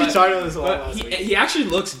is. We actually talked about this a lot last week. He actually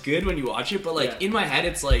looks good when you watch it, but in my head,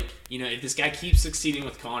 it's like, if this guy keeps succeeding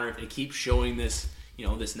with Connor, if they keep showing this,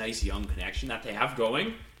 this nice young connection that they have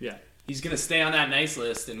going, he's going to stay on that nice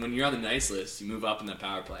list, and when you're on the nice list, you move up in the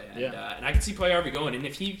power play. And, and I can see Puljujarvi going, and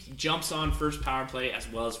if he jumps on first power play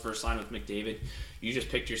as well as first line with McDavid, you just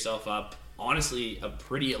picked yourself up, honestly, a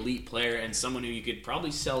pretty elite player and someone who you could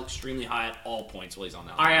probably sell extremely high at all points while he's on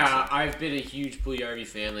that line. I've been a huge Puljujarvi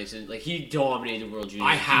fan. He dominated the World Juniors.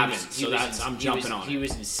 I haven't, I'm jumping on it. He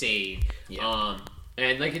was insane. Yeah.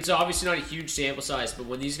 And it's obviously not a huge sample size, but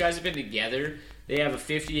when these guys have been together, they have a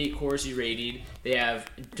 58 Corsi rating. They have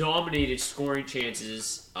dominated scoring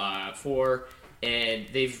chances and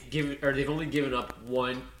they've only given up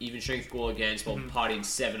 1 even strength goal against while potting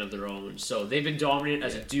 7 of their own. So they've been dominant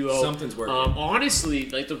as a duo. Something's working. Honestly,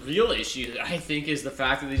 the real issue I think is the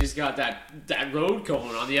fact that they just got that road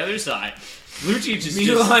going on the other side. Lucic is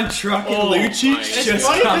Milan trucking Lucic just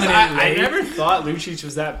coming in. I never thought Lucic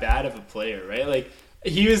was that bad of a player, right?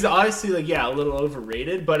 He was obviously a little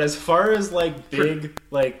overrated, but as far as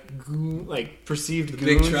perceived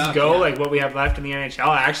goons go, what we have left in the NHL,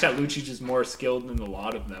 I actually thought Lucic is more skilled than a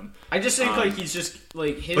lot of them. I just think he's just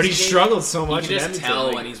his. But he struggled so much. You can just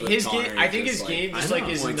tell when he's with his Connor. game. I think his game just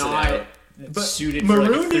is not suited.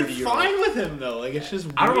 Maroon for did fine with him though. It's just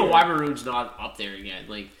weird. I don't know why Maroon's not up there again.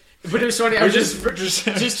 But it was funny. I was just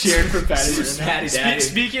cheering for Patty Maroon.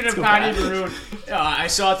 Speaking of Patty Maroon, I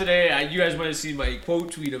saw today. You guys might have seen my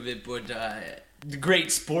quote tweet of it, but the great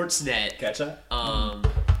Sportsnet. Catch that?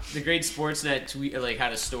 The great Sportsnet tweet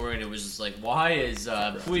had a story, and it was just why is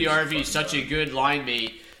Puljujarvi such a good line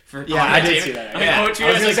mate for? I did see that.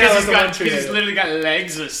 He's literally got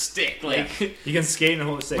legs of a stick. He can skate and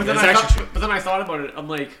hold a stick. But then I thought about it. I'm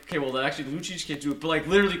like, okay, well, actually Lucic can't do it. But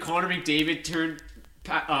literally, Connor McDavid turned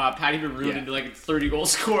Patty Maroon into a 30-goal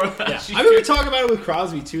scorer. I mean, we talk about it with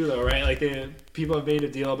Crosby too, though, right? People have made a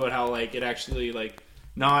deal about how it actually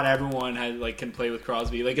not everyone can play with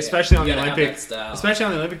Crosby, especially on the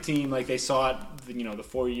Olympic team. They saw it, the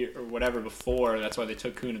 4 year or whatever before. That's why they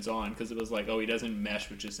took Kunitz on, because it was he doesn't mesh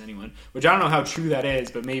with just anyone. Which I don't know how true that is,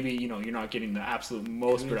 but maybe you're not getting the absolute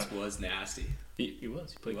most. Kunitz was nasty. He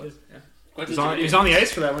was. He played good. Yeah. He was on the ice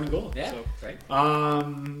for that winning goal. Yeah, so. right.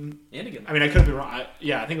 And again. I mean, I could be wrong. I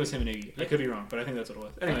think it was him and Iggy. I could be wrong, but I think that's what it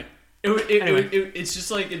was. Anyway. It's just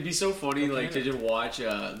it'd be so funny to just watch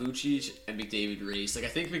Lucic and McDavid race. I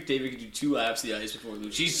think McDavid could do 2 laps of the ice before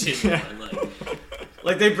Lucic did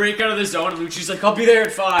one. They break out of the zone and Lucic's I'll be there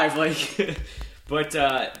at 5. But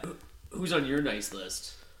who's on your nice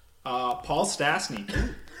list? Paul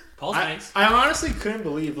Stastny. Paul's nice. I honestly couldn't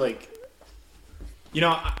believe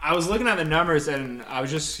I was looking at the numbers and I was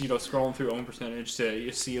just scrolling through own percentage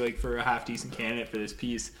to see for a half decent candidate for this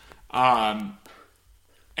piece.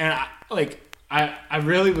 And I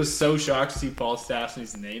really was so shocked to see Paul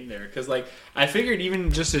Stastny's name there, because I figured even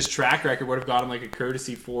just his track record would have got him a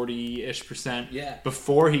courtesy 40-ish%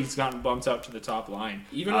 before he's gotten bumped up to the top line.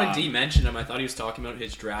 Even when D mentioned him, I thought he was talking about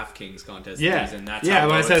his DraftKings contest. And that's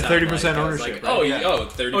when I said 30% ownership.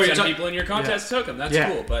 30% of people in your contest took him. That's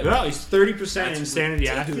cool. But he's 30% in standard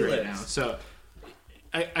Yahoo right now. So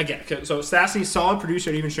so Stastny, solid producer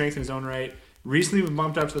at even strength in his own right. Recently been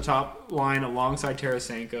bumped up to the top line alongside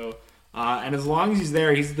Tarasenko. And as long as he's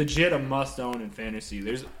there, he's legit a must-own in fantasy.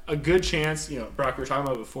 There's a good chance, Brock, we were talking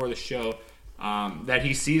about before the show, that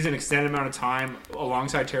he sees an extended amount of time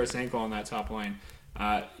alongside Tarasenko on that top line.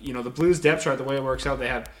 The Blues depth chart, the way it works out, they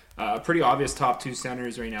have a pretty obvious top 2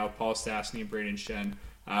 centers right now, Paul Stastny and Braden Shen.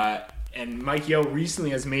 And Mike Yeo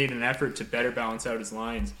recently has made an effort to better balance out his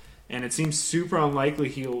lines. and it seems super unlikely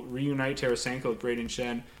he'll reunite Tarasenko with Braden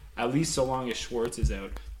Shen, at least so long as Schwartz is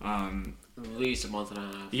out. At least a month and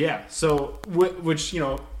a half. Yeah, so which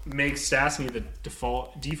makes Stastny the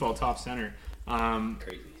default top center.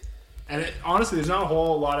 Crazy. And honestly, there's not a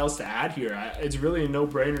whole lot else to add here. It's really a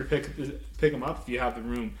no-brainer to pick him up if you have the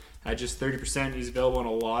room. At just 30%, he's available in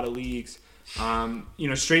a lot of leagues.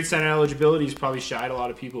 Straight center eligibility has probably shied a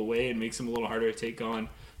lot of people away and makes him a little harder to take on.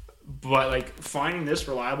 But finding this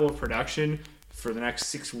reliable production for the next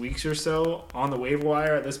 6 weeks or so on the waiver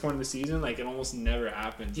wire at this point of the season, it almost never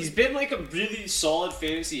happens. He's been a really solid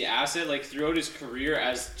fantasy asset throughout his career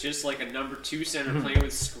as just a number 2 center playing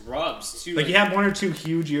with scrubs too. He had 1 or 2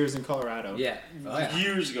 huge years in Colorado. Yeah,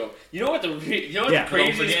 years ago. You know what the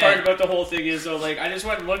craziest part about the whole thing is though? I just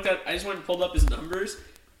went and pulled up his numbers.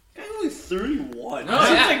 Guy's only 31. No,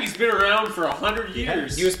 seems like he's been around for 100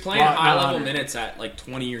 years. He was playing high-level minutes at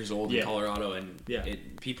 20 years old in Colorado, and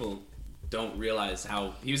people don't realize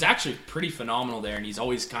how he was actually pretty phenomenal there, and he's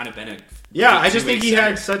always kind of been a I just think he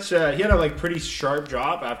had a pretty sharp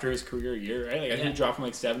drop after his career year, right? I think he dropped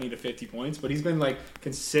from 70 to 50 points, but he's been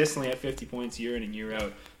consistently at 50 points year in and year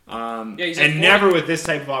out. Never with this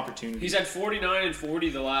type of opportunity. He's had 49 and 40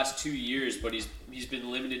 the last 2 years, but he's been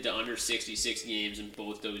limited to under 66 games in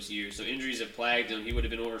both those years. So injuries have plagued him. He would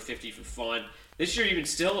have been over 50 for fun. This year, even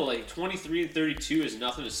still, 23 and 32 is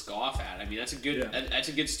nothing to scoff at. I mean, that's a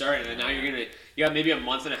good start. And then now you got maybe a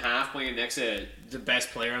month and a half playing next to the best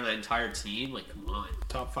player on the entire team. Come on,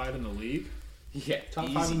 top 5 in the league. Yeah, top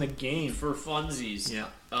 5 in the game for funsies. Yeah.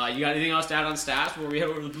 You got anything else to add on stats before we head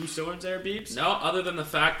over to the Blue Storms there, Beeps? No, other than the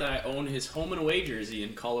fact that I own his home and away jersey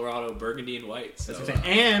in Colorado, burgundy and white. So,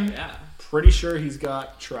 pretty sure he's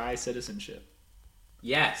got tri-citizenship.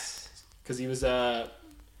 Yes, because he was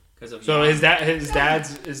because of his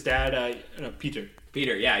dad Peter.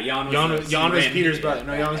 Peter, yeah, Jan was Peter's brother.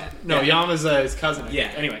 Jan was his cousin.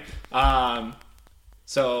 Anyway,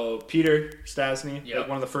 so Peter Stastny,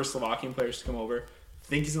 one of the first Slovakian players to come over. I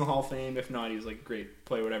think he's in the Hall of Fame. If not, he was a great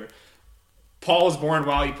player, whatever. Paul was born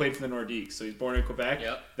while he played for the Nordiques, so he's born in Quebec.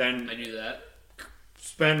 Yep. Then I knew that.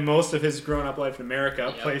 Spend most of his grown-up life in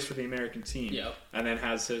America, plays for the American team, and then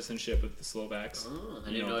has citizenship with the Slovaks. Oh, I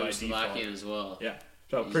didn't know he was Slovakian as well. Yeah.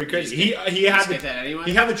 So pretty crazy. He had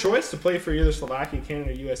the choice to play for either Slovakia, Canada,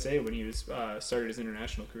 or USA when he was started his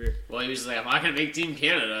international career. Well, he was I'm not going to make Team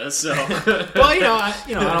Canada, so. Well,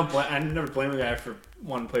 I never blame a guy for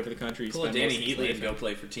wanting to play for the country. Pull a Danny Heatley and go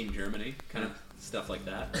play for Team Germany, kind of stuff like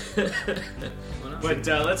that. But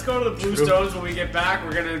let's go to the Blue Stones when we get back.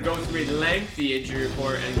 We're going to go through a lengthy injury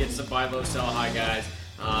report and get some buy low, sell high guys.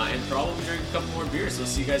 And probably drink a couple more beers. So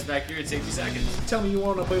see you guys back here in 60 seconds. Tell me you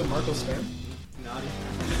want to play with Marco Span?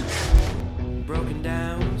 Broken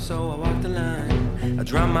down, so I walk the line. I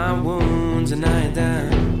drown my wounds and I ain't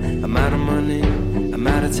done. I'm out of money, I'm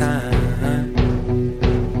out of time.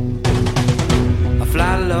 I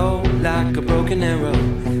fly low like a broken arrow.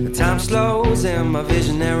 The time slows and my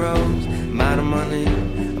vision narrows. I'm out of money,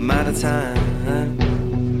 I'm out of time.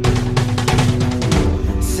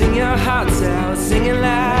 Sing your hearts out, sing it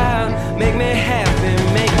loud. Make me happy,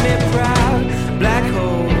 make me proud. Black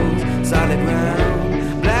holes, solid ground.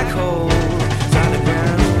 Black holes, solid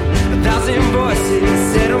ground. 1,000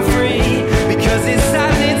 voices set them free. Because this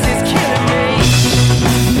silence is killing me.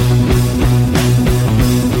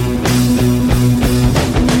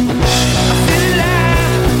 I feel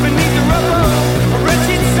alive beneath the rubble. A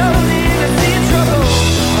wretched soul in a sea of trouble.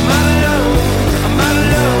 I'm all alone, I'm all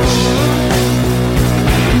alone.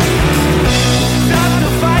 Stop the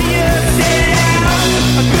fire, set it out.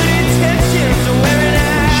 A good intention to wear it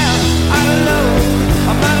out. All alone,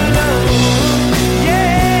 I'm all alone.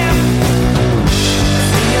 Yeah.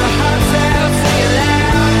 Sing your hearts out, sing it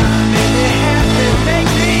loud. Make it happen, make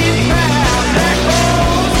me proud. Black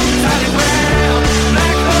holes, solid ground.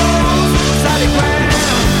 Black holes, solid ground.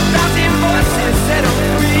 1,000 voices set them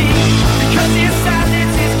free. Because your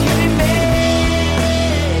silence is killing me.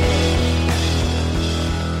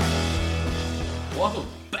 Welcome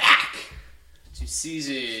back to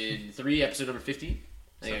season 3, episode number 50.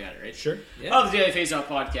 I think I got it right. Sure. Yeah. Of the Daily Faceoff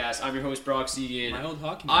podcast. I'm your host, Brock Segan. My old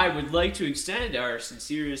hockey I would like to extend our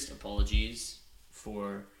sincerest apologies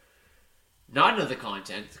for not of the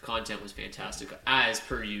content. The content was fantastic, as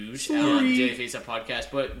per usual, on the Daily Faceoff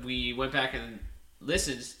podcast. But we went back and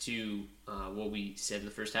listened to what we said in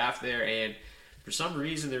the first half there, and for some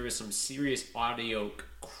reason there was some serious audio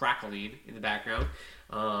crackling in the background.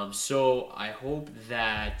 So I hope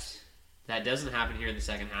that doesn't happen here in the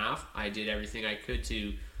second half. I did everything I could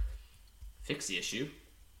to fix the issue,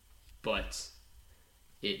 but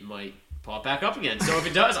it might pop back up again. So if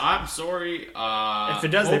it does, I'm sorry. If it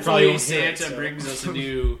does, they probably won't hear it, Santa brings us a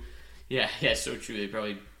new... Yeah, so true. They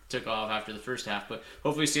probably took off after the first half, but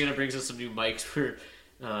hopefully Santa brings us some new mics for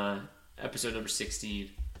episode number 16.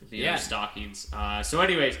 The stockings. So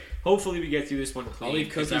anyways, hopefully we get through this one clean. I'll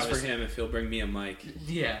leave cookies for him if he'll bring me a mic.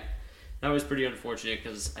 Yeah. That was pretty unfortunate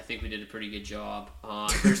because I think we did a pretty good job on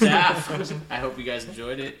first half. I hope you guys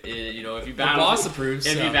enjoyed it. If you battle, the boss approves.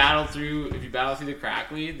 If you battle through the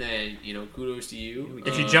crackly, then kudos to you.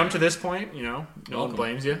 If you jump to this point, no one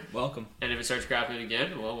blames you. Welcome. And if it starts crackling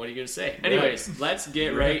again, well, what are you gonna say? Anyways, let's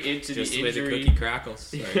get right into just the Just injury. the way the cookie crackles.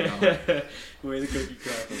 Sorry, the way the cookie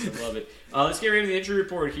crackles. I love it. Let's get right into the injury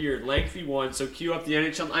report here. Lengthy one. So cue up the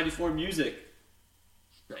NHL 94 music.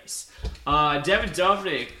 Nice. Devin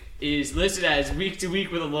Dubnyk is listed as week to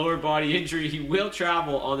week with a lower body injury. He will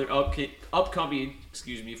travel on their upcoming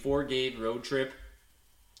 4-game road trip.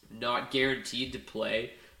 Not guaranteed to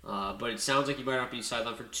play, but it sounds like he might not be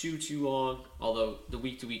sidelined for too long. Although the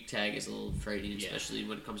week to week tag is a little frightening, especially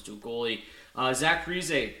when it comes to a goalie. Zach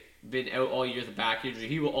Parise been out all year with a back injury.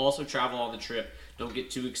 He will also travel on the trip. Don't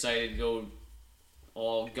get too excited and go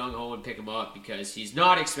all gung ho and pick him up because he's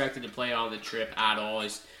not expected to play on the trip at all.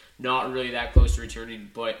 He's not really that close to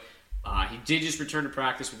returning, but he did just return to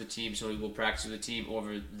practice with the team, so he will practice with the team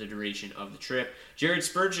over the duration of the trip. Jared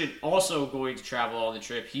Spurgeon also going to travel on the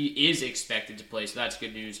trip. He is expected to play, so that's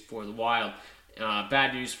good news for the Wild.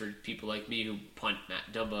 Bad news for people like me who punt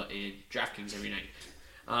Matt Dumba in DraftKings every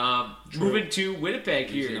night. Moving to Winnipeg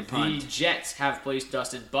here, the Jets have placed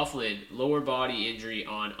Dustin Byfuglien, lower body injury,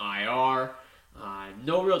 on IR.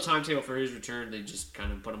 No real timetable for his return. They just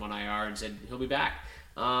kind of put him on IR and said he'll be back.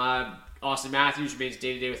 Austin Matthews remains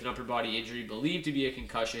day-to-day with an upper body injury, believed to be a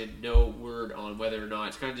concussion. No word on whether or not.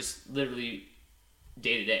 It's kind of just literally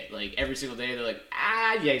day-to-day. Like, every single day, they're like,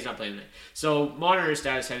 he's not playing today. So, monitor his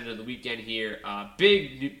status heading into the weekend here.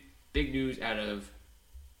 Big news out of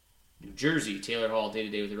New Jersey. Taylor Hall,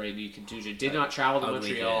 day-to-day with a right knee contusion. Did not travel to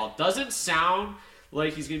Montreal. Doesn't sound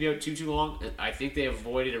like he's going to be out too long. I think they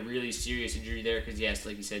avoided a really serious injury there because, yes,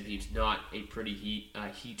 like you said, Peeps, not a pretty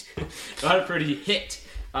not a pretty hit.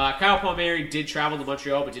 Kyle Palmieri did travel to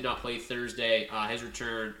Montreal but did not play Thursday. His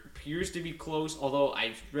return appears to be close, although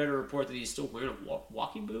I read a report that he's still wearing a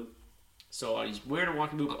walking boot. So he's wearing a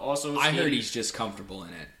walking boot, but also I heard he's just comfortable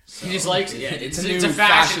in it. So. He just likes it. Yeah, it's a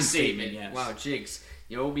fashion statement. Yes. Wow, Jigs.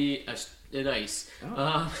 You owe me an ice.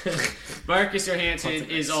 Marcus Johansson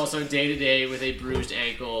is also day-to-day with a bruised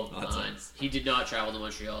ankle. Nice. He did not travel to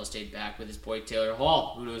Montreal. Stayed back with his boy Taylor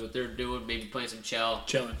Hall. Who knows what they're doing? Maybe playing some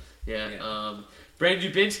chilling. Yeah.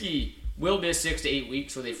 Brandon Dubinsky will miss 6 to 8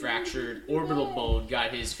 weeks with a fractured orbital bone.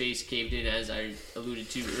 Got his face caved in, as I alluded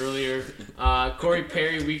to earlier. Corey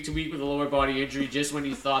Perry, week to week with a lower body injury, just when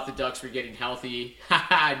you thought the Ducks were getting healthy.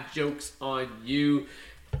 Joke's on you.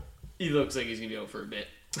 He looks like he's going to be out for a bit.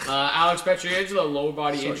 Alex Pietrangelo, lower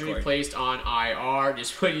body injury, placed on IR.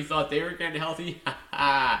 Just when you thought they were kind of healthy.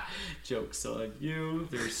 Joke's on you.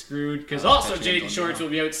 They're screwed. Because also Jaden Schwartz will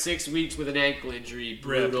be out 6 weeks with an ankle injury.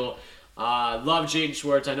 Brutal. Love Jaden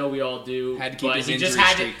Schwartz. I know we all do. Had to keep his injury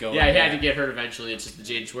streak going. Yeah, he had to get hurt eventually. It's just the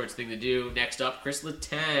Jaden Schwartz thing to do. Next up, Chris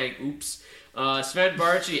Letang. Oops. Sven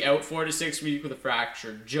Barchi out 4 to 6 weeks with a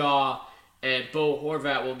fractured jaw. And Bo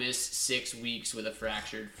Horvat will miss 6 weeks with a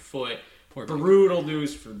fractured foot. Brutal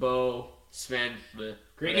news for Bo. Sven.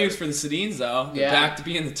 Great news for the Sedins, though. They're back to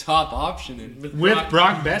being the top option. With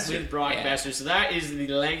Brock Besser. With Brock Besser. So that is the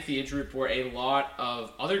lengthy injury report. A lot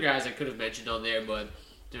of other guys I could have mentioned on there, but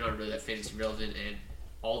they're not really that fantasy relevant, and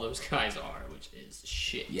all those guys are, which is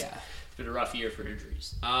shit. Yeah. It's been a rough year for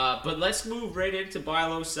injuries. But let's move right into buy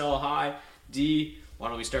low, sell high. D, why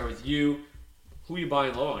don't we start with you? Who are you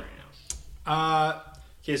buying low on right now?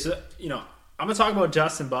 Okay, so, I'm going to talk about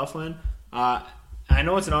Dustin Byfuglien. I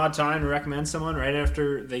know it's an odd time to recommend someone right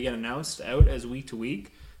after they get announced out as week to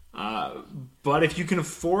week. But if you can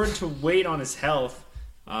afford to wait on his health,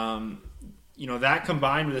 that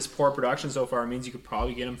combined with his poor production so far means you could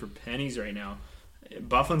probably get him for pennies right now.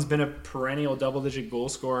 Byfuglien's been a perennial double-digit goal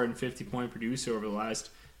scorer and 50-point producer over the last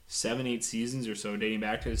 7-8 seasons or so, dating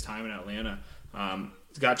back to his time in Atlanta.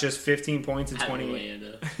 He's got just 15 points in 20.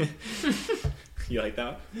 You like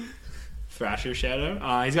that? Thrasher shout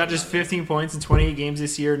out. He's got just 15 points in 28 games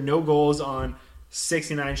this year. No goals on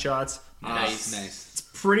 69 shots. Nice. It's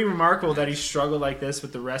pretty remarkable that he struggled like this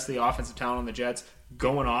with the rest of the offensive talent on the Jets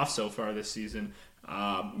going off so far this season.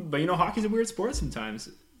 But hockey's a weird sport sometimes.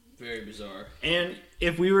 Very bizarre. And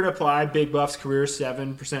if we were to apply Big Buff's career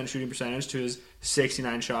 7% shooting percentage to his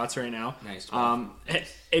 69 shots right now, nice.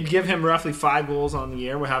 It'd give him roughly 5 goals on the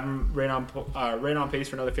year. We'll have him right on pace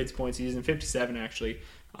for another 50 point season, 57 actually.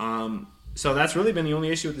 So that's really been the only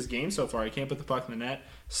issue with this game so far. He can't put the puck in the net.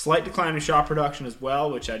 Slight decline in shot production as well,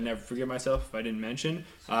 which I'd never forgive myself if I didn't mention.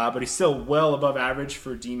 But he's still well above average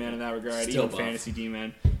for D-man in that regard, still even fantasy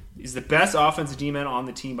D-man. He's the best offensive D-man on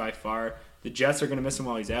the team by far. The Jets are going to miss him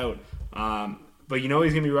while he's out. But you know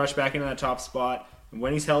he's going to be rushed back into that top spot. And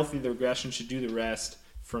when he's healthy, the regression should do the rest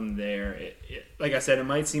from there. Like I said, it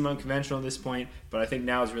might seem unconventional at this point, but I think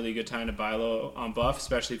now is really a good time to buy low on Buff,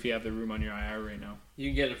 especially if you have the room on your IR right now. You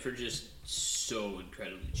can get it for just so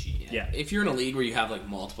incredibly cheap. Yeah. If you're in a league where you have like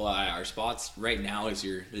multiple IR spots, right now this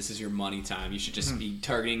is your money time. You should just be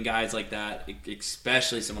targeting guys like that,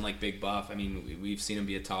 especially someone like Big Buff. I mean, we've seen him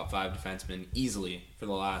be a top 5 defenseman easily for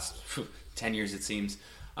the last 10 years, it seems.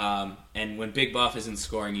 And when Big Buff isn't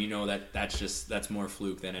scoring, you know that's more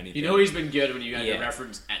fluke than anything. You know he's been good when you had to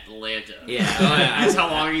reference Atlanta. Yeah. That's how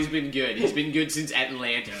long he's been good. He's been good since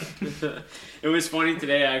Atlanta. It was funny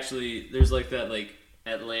today, actually. There's like that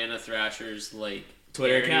Atlanta Thrashers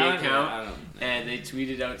Twitter account, and they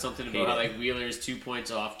tweeted out something about how Wheeler's 2 points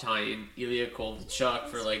off tying Ilya Kovalchuk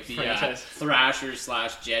for the Thrashers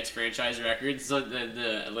 / Jets franchise record. So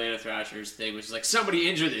the Atlanta Thrashers thing was like, somebody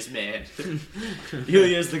injure this man.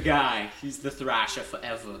 Ilya's the guy. He's the Thrasher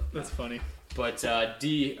forever. That's funny. But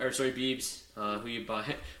Biebs, who you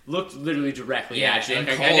buy, looked literally directly at you. I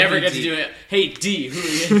called never you get to do it. Hey, D,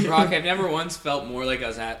 who are you? Rock, I've never once felt more like I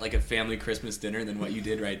was at like a family Christmas dinner than what you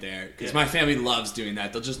did right there. Because my family loves doing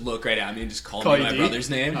that. They'll just look right at me and just call me my D? brother's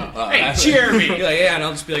name. Hey, Jeremy! You're like, yeah, and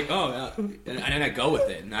I'll just be like, oh, yeah. And then I go with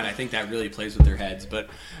it. And I think that really plays with their heads. But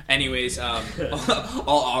anyways, all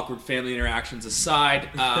awkward family interactions aside,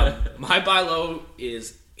 my buy low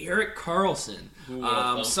is Erik Karlsson.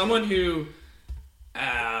 Someone who...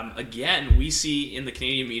 again, we see in the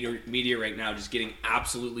Canadian media right now just getting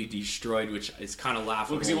absolutely destroyed, which is kind of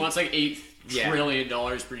laughable. Because he wants like $8 trillion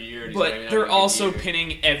per year. And but they're also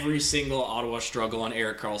pinning every single Ottawa struggle on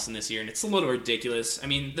Erik Karlsson this year, and it's a little ridiculous. I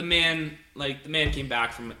mean, the man came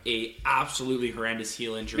back from a absolutely horrendous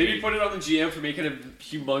heel injury. Maybe put it on the GM for making a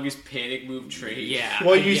humongous panic move trade. Yeah.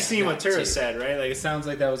 Well, you've seen what Turris said, right? Like, it sounds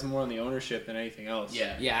like that was more on the ownership than anything else.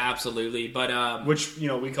 Yeah. Yeah, absolutely. But which,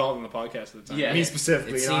 we called in the podcast at the time. Yeah. Me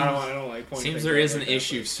specifically. I don't like pointing. Seems there is an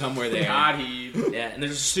issue somewhere there. Yeah, and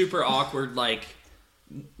there's a super awkward like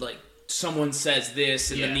someone says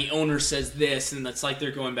this and then the owner says this, and it's like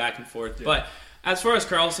they're going back and forth. Yeah. But as far as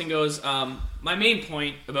Karlsson goes, my main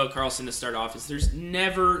point about Karlsson to start off is there's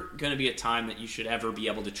never going to be a time that you should ever be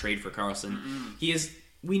able to trade for Karlsson. Mm-hmm.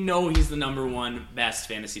 We know he's the number one best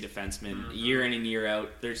fantasy defenseman year in and year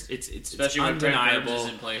out. It's undeniable,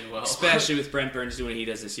 isn't playing well. Especially with Brent Burns doing what he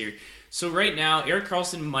does this year. So right now, Erik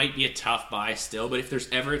Karlsson might be a tough buy still, but if there's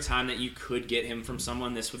ever a time that you could get him from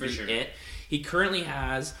someone, this would be it. He currently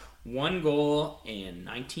has 1 goal and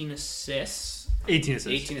 19 assists. 18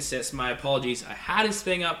 assists. 18 assists. My apologies. I had his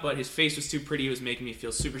thing up, but his face was too pretty. It was making me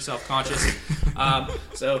feel super self-conscious. 1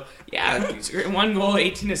 goal,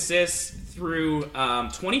 18 assists through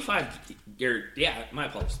 25... my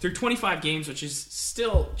apologies. Through 25 games, which is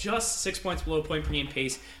still just 6 points below point per game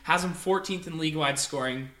pace. Has him 14th in league-wide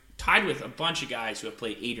scoring, tied with a bunch of guys who have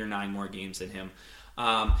played 8 or 9 more games than him.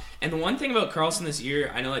 And the one thing about Karlsson this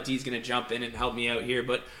year, I know that D's going to jump in and help me out here,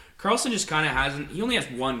 but Karlsson just kind of hasn't... He only has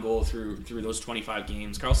 1 goal through those 25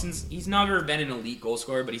 games. He's never been an elite goal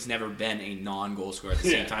scorer, but he's never been a non-goal scorer at the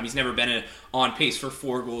same time. He's never been on pace for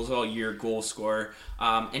 4 goals all year goal scorer.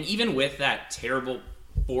 And even with that terrible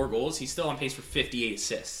 4 goals, he's still on pace for 58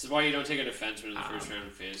 assists. This is why you don't take a defenseman in the first round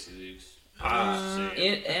of fantasy leagues.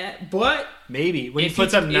 But maybe when he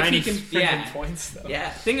puts up 90 points, though.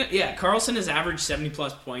 Karlsson has averaged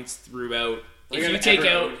 70+ points throughout. If you take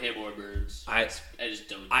out him or Burns, I just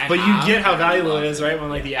don't. But you get how valuable it is, right?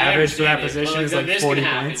 When the average for that position is 40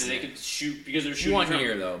 points. They can shoot because they're shooting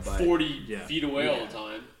from 40 feet away all the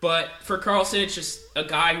time. But for Karlsson, it's just a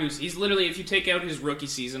guy he's literally, if you take out his rookie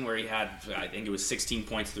season where he had, I think it was 16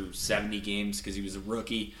 points through 70 games because he was a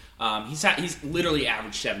rookie. He's literally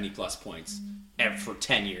averaged 70+ points for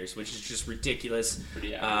 10 years, which is just ridiculous.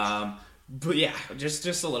 Pretty average. But yeah,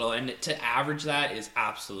 just a little. And to average that is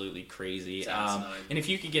absolutely crazy. And if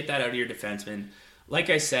you could get that out of your defenseman, like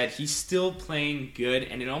I said, he's still playing good,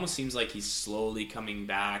 and it almost seems like he's slowly coming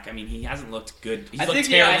back. I mean, he hasn't looked good. I think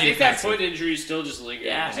that foot injury is still just lingering.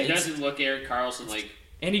 Yeah, he doesn't look Erik Karlsson like...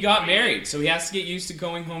 And he got married, so he has to get used to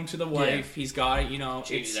going home to the wife. Yeah. He's got,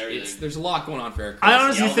 changes everything. There's a lot going on for Erik Karlsson. I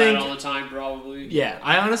honestly think all the time, probably. Yeah,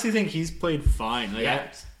 I honestly think he's played fine.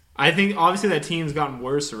 I think obviously that team's gotten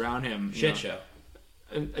worse around him. Shit show.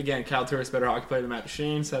 And again, Kyle Turris better hockey player than Matt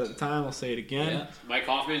Duchene. Said at the time. I'll say it again. Yeah. Mike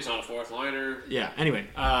Hoffman's on a fourth liner. Yeah. Anyway,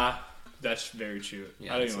 that's very true.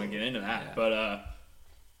 Yeah, I don't even want to get into that, yeah. but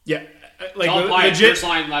yeah, like Don't play legit first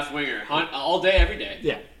line left winger all day, every day.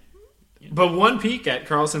 Yeah. But one peek at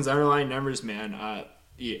Carlson's underlying numbers, man.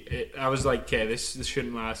 I was like, okay, this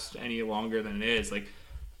shouldn't last any longer than it is. Like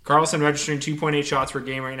Carlson registering 2.8 shots per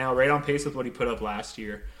game right now, right on pace with what he put up last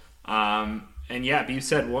year. And yeah, Beef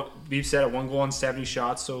said at 1 goal and 70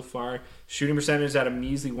 shots so far. Shooting percentage is at a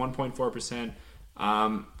measly 1.4%.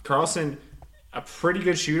 Carlson, a pretty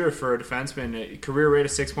good shooter for a defenseman. A career rate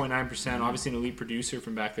of 6.9%. Obviously an elite producer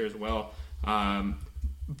from back there as well.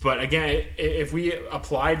 But again, if we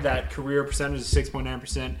applied that career percentage of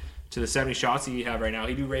 6.9% to the 70 shots that you have right now,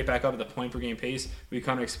 he'd be right back up at the point per game pace we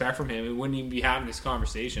kind of expect from him. We wouldn't even be having this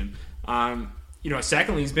conversation.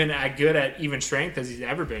 Secondly, he's been as good at even strength as he's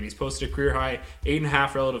ever been. He's posted a career high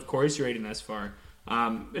 8.5 relative Corsi rating thus far.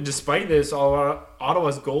 And despite this,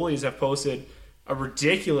 Ottawa's goalies have posted a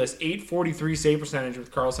ridiculous 843 save percentage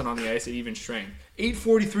with Carlson on the ice at even strength.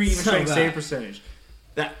 843 even strength save percentage.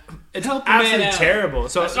 It's absolutely terrible.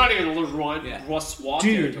 So that's not even a LeBron Russ Watt.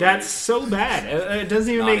 Dude, territory. that's so bad. It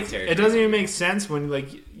doesn't even make sense when I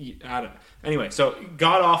don't know. Anyway, so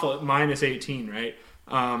god awful at minus 18, right?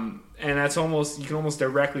 And that's you can almost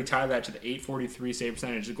directly tie that to the 843 save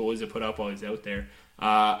percentage the goalies have put up while he's out there.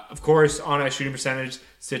 Of course, on ice shooting percentage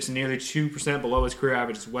sits nearly 2% below his career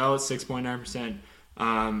average as well at 6.9%.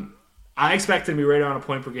 I expect him to be right on a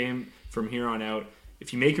point per game from here on out.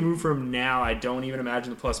 If you make a move for him now, I don't even imagine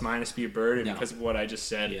the plus minus be a burden because of what I just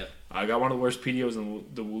said. Yep. I got one of the worst PDOs in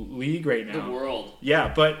the league right now. The world.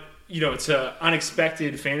 Yeah, but it's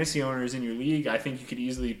unexpected fantasy owners in your league. I think you could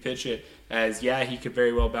easily pitch it as, he could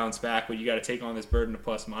very well bounce back, but you got to take on this burden of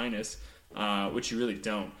plus minus, which you really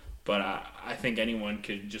don't. But I think anyone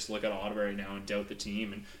could just look at Ottawa right now and doubt the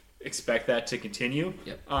team and expect that to continue.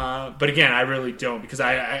 Yep. But again, I really don't because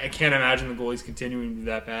I can't imagine the goalies continuing to be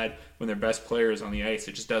that bad when their best player is on the ice.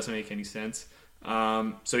 It just doesn't make any sense.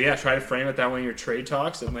 Try to frame it that way in your trade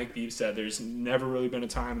talks. As Mike Beebe said, there's never really been a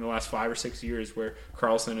time in the last 5 or 6 years where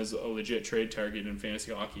Carlson is a legit trade target in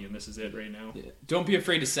fantasy hockey, and this is it right now. Yeah. Don't be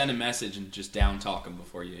afraid to send a message and just down talk him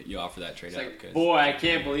before you offer that trade out. Boy, I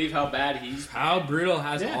can't believe how bad how brutal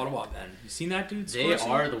has Ottawa been. You seen that dude? They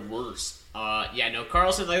are the worst.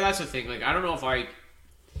 Carlson, that's the thing. I don't know if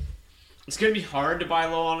it's going to be hard to buy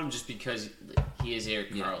low on him just because he is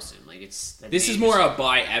Erik Karlsson. This is more a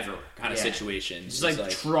buy ever kind of situation.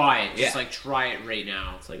 Just try it. Just try it right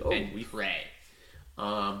now. It's and we pray.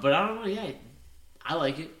 But I don't know. Yeah, I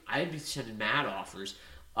like it. I'd be sending mad offers.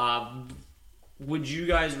 Would you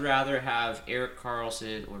guys rather have Erik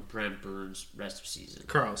Karlsson or Brent Burns rest of season?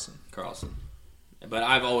 Karlsson. But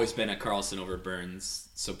I've always been a Karlsson over Burns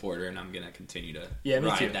supporter, and I'm going to continue to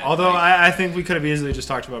ride that. Although I think we could have easily just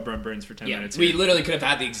talked about Brent Burns for 10 minutes. We literally could have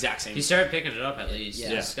had the exact same. He started picking it up at least.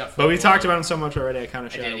 Yeah. But we talked about him so much already, I kind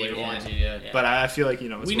of shied away from it. But I feel like,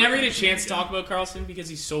 we never get a chance to talk about Karlsson because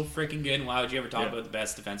he's so freaking good, and why would you ever talk about the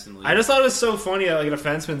best defenseman in the league? I just thought it was so funny that a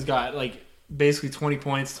defenseman's got basically 20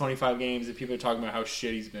 points, 25 games, and people are talking about how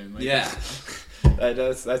shit he's been.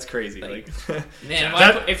 That's crazy. Man,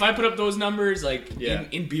 if I put up those numbers,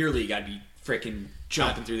 in beer league, I'd be freaking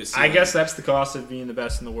jumping through the ceiling. I guess that's the cost of being the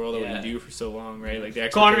best in the world that we've been due for so long, right?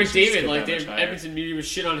 Connor McDavid, Edmonton media was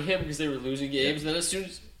shit on him because they were losing games, and then as soon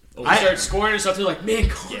as they start scoring and stuff, they're like, man,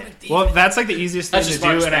 Connor McDavid. Well, that's the easiest thing to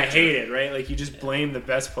do, and I hate it, right? You just blame the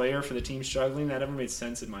best player for the team struggling. That never made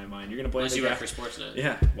sense in my mind. You're going to blame the guy for Sportsnet.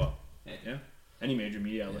 Yeah, well, yeah. Any major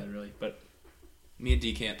media outlet, really. But me and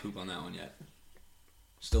D can't poop on that one yet.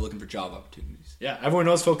 Still looking for job opportunities. Yeah, everyone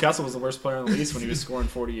knows Phil Kessel was the worst player in the East when he was scoring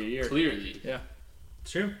 40 a year. Clearly. Yeah.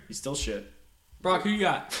 It's true. He's still shit. Brock, who you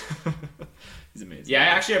got? He's amazing. Yeah, I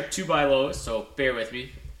actually have 2 buy lows, so bear with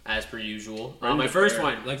me, as per usual. My first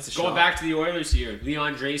one, going back to the Oilers here,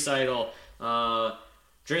 Leon Draisaitl.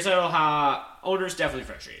 Draisaitl, owners definitely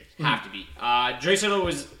frustrated. Have to be. Draisaitl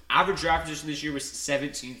was average draft position this year was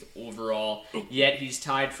 17th overall, yet he's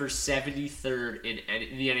tied for 73rd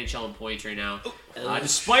in the NHL in points right now.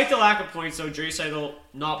 Despite the lack of points, though, Draisaitl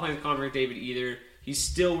not playing with Connor McDavid either. He's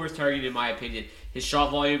still worth targeting, in my opinion. His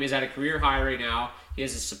shot volume is at a career high right now. He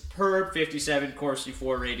has a superb 57 Corsi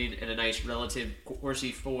 4 rating and a nice relative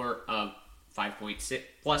Corsi 4 of 5.6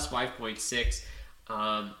 plus 5.6.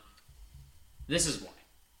 This is why.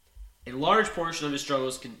 A large portion of his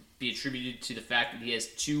struggles can be attributed to the fact that he has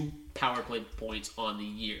 2 power play points on the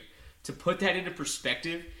year. To put that into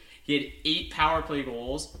perspective, he had 8 power play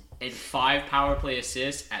goals and 5 power play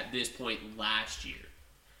assists at this point last year.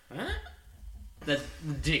 Huh? That's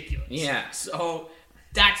ridiculous. Yeah. So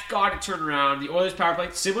that's got to turn around. The Oilers power play,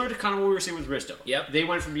 similar to kind of what we were saying with Risto. Yep. They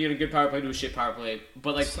went from being a good power play to a shit power play.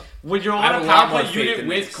 But like when you're I on have a a power lot more play faith unit in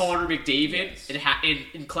with this. Connor McDavid Yes.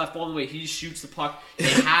 and Clefbaum, the way he shoots the puck, it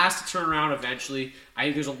has to turn around eventually. I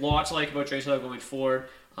think there's a lot to like about Draisaitl going forward.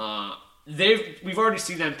 We've already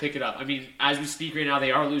seen them pick it up. I mean, as we speak right now,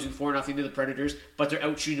 they are losing 4-0 to the Predators, but they're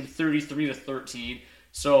out shooting them 33-13.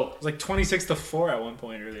 So It was like 26-4 at one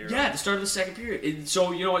point earlier. yeah, at the start of the second period. And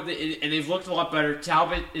so, you know what? And they've looked a lot better.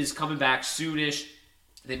 Talbot is coming back soonish.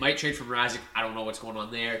 They might trade for Mrazek. I don't know what's going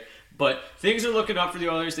on there. But things are looking up for the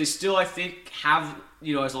Oilers. They still, I think, have,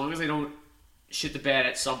 as long as they don't shit the bed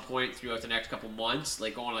at some point throughout the next couple months,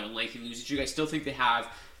 like going on a lengthy losing streak, I still think they have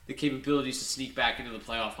the capabilities to sneak back into the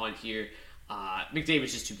playoff hunt here.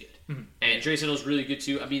 McDavid's just too good. Mm-hmm. And Draisaitl's really good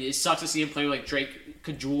too. I mean, it sucks to see him playing like Drake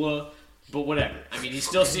Kajula, but whatever. I mean, he's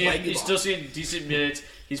still seeing decent minutes.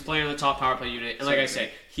 He's playing on the top power play unit. And like I said,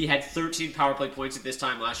 he had 13 power play points at this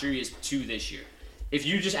time last year. He has 2 this year. If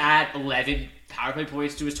you just add 11 power play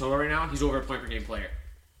points to his total right now, he's over a point per game player.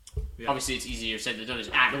 Yeah. Obviously, it's easier said than done.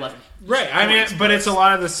 Just add 11. Right. I mean, but it's a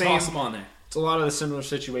lot of the same. Toss him on there. It's a lot of the similar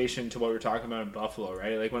situation to what we were talking about in Buffalo,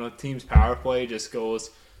 right? Like when a team's power play just goes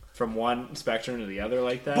from one spectrum to the other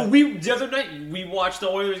like that. But the other night, we watched the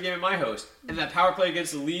Oilers game at my house, and that power play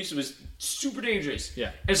against the Leafs was super dangerous.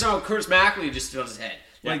 Yeah. And somehow Curtis Mackley just stood on his head.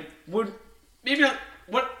 Yeah. Like, maybe not.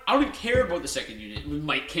 I don't even care about the second unit with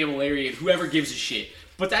Mike Camilleri and whoever gives a shit.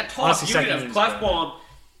 But that top unit of Clefbaum,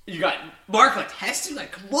 you got Mark Letestu,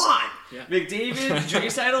 like, come on. Yeah. McDavid,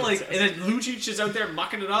 Draisaitl, like, and then Lucic is out there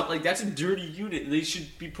mucking it up. Like, that's a dirty unit. They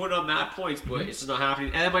should be putting on that points, but it's just not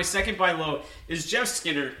happening. And then my second buy low is Jeff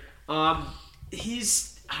Skinner.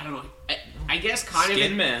 He's, I don't know, I guess kind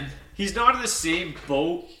Skin of. man. He's not in the same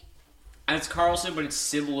boat as Carlson, but it's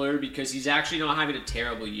similar because he's actually not having a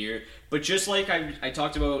terrible year. But just like I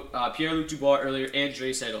talked about Pierre-Luc Dubois earlier and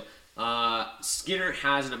Draisaitl, Skinner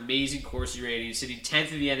has an amazing Corsi rating. He's sitting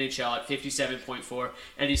 10th in the NHL at 57.4,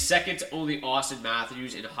 and he's second to only Austin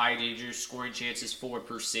Matthews in high danger scoring chances 4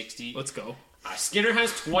 per 60. Let's go. Skinner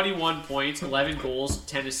has 21 points, 11 goals,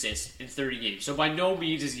 10 assists in 30 games. So by no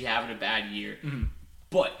means is he having a bad year. Mm-hmm.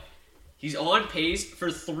 But he's on pace for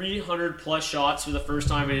 300-plus shots for the first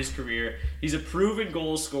time in his career. He's a proven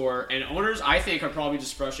goal scorer, and owners, I think, are probably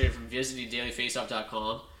just frustrated from visiting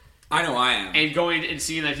dailyfaceoff.com. I know I am. And going and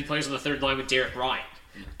seeing that he plays on the third line with Derek Ryan.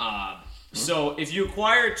 So if you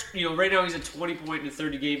acquire, right now he's a 20-point and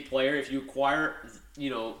 30-game player. If you acquire,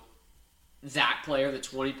 that player, the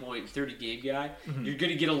 20-point, 30-game guy, you're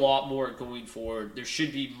going to get a lot more going forward. There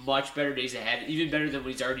should be much better days ahead, even better than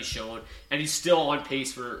what he's already shown. And he's still on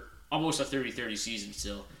pace for almost a 30-30 season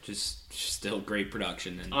still. Just still great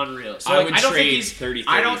production and unreal. So I would trade 30-30.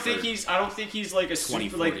 I don't think he's like a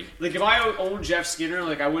super like if I own Jeff Skinner,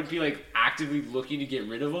 like I wouldn't be like actively looking to get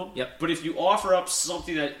rid of him. Yep. But if you offer up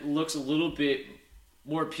something that looks a little bit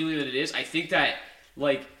more appealing than it is, I think that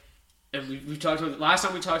like, and we talked about last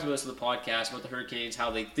time we talked about this on the podcast about the Hurricanes,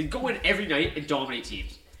 how they go in every night and dominate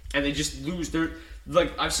teams, and they just lose. They're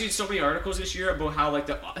like, I've seen so many articles this year about how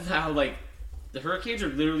the Hurricanes are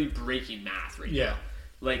literally breaking math right now.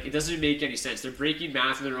 Like, it doesn't make any sense. They're breaking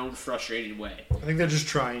math in their own frustrating way. I think they're just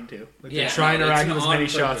trying to. They're trying to rack up as many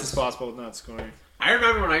shots as possible with not scoring. I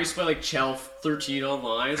remember when I used to play, like, Chel 13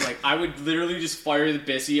 online, like, I would literally just fire the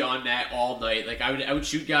Bissy on net all night. Like, I would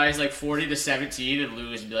outshoot guys, like, 40-17 and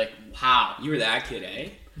lose and be like, wow. You were that kid, eh?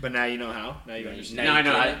 But now you know how. Now you understand. Now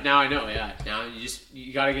I know, yeah. Now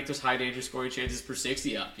you got to get those high danger scoring chances per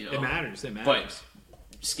 60 up, It matters. But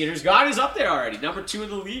Skinner's got is up there already. Number 2 in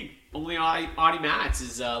the league. Only Audie Matz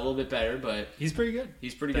is a little bit better, but he's pretty good.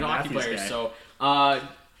 He's pretty good hockey player. Guy. So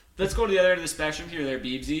let's go to the other end of the spectrum here. There,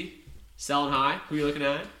 Beebsy, selling high. Who are you looking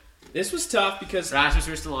at? This was tough because Rasmus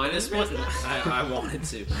Ristolainen. I wanted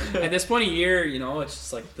to. At this point of year, it's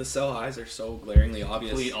just like the sell highs are so glaringly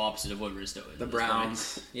obvious. Complete opposite of what Risto is. The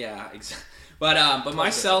Browns, yeah, exactly. But my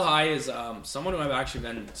sell high is someone who I've actually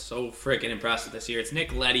been so freaking impressed with this year. It's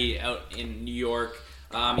Nick Leddy out in New York.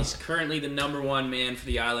 He's currently the number 1 man for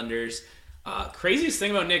the Islanders. Craziest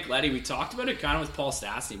thing about Nick Leddy, we talked about it kind of with Paul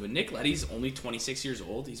Stastny, but Nick Leddy's only 26 years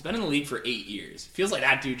old. He's been in the league for 8 years. Feels like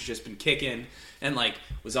that dude's just been kicking and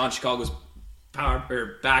was on Chicago's power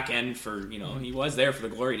or back end for, he was there for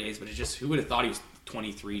the glory days, but who would have thought he was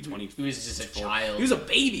 23, 24. He was just a child. He was a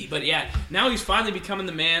baby, but yeah, now he's finally becoming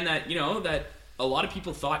the man that, that a lot of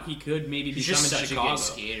people thought he could maybe become in Chicago. A good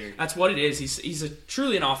skater. That's what it is. He's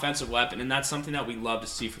truly an offensive weapon, and that's something that we love to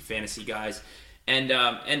see for fantasy guys.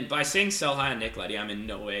 And by saying sell high on Nick Leddy, I'm in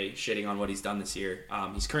no way shitting on what he's done this year.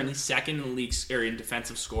 He's currently second in the league in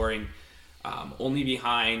defensive scoring, only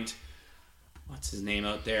behind what's his name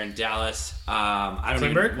out there in Dallas? I don't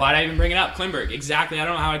Klimberg? Why'd I even bring it up? Klimberg, exactly. I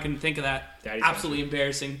don't know how I couldn't think of that. Daddy's Absolutely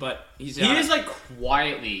embarrassing, but he is like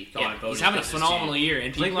quietly gone. He's having a phenomenal year,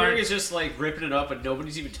 and people Klimberg is just like ripping it up, and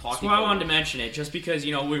nobody's even talking. That's why I wanted to mention it, just because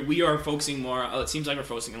we are focusing more. It seems like we're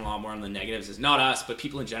focusing a lot more on the negatives. It's not us, but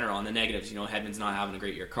people in general on the negatives. Hedman's not having a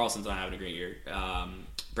great year. Carlson's not having a great year.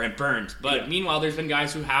 Brent Burns, but meanwhile, there's been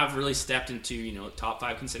guys who have really stepped into top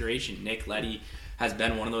 5 consideration. Nick Leddy has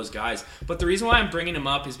been one of those guys. But the reason why I'm bringing him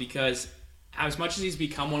up is because as much as he's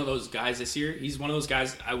become one of those guys this year, he's one of those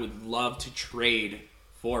guys I would love to trade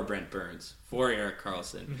for Brent Burns, for Erik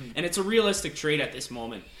Karlsson. Mm-hmm. And it's a realistic trade at this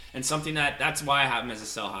moment, and something that's why I have him as a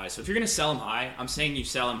sell high. So if you're going to sell him high, I'm saying you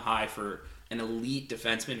sell him high for an elite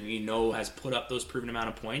defenseman who has put up those proven amount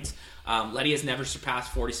of points. Leddy has never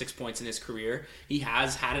surpassed 46 points in his career. He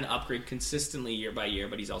has had an upgrade consistently year by year,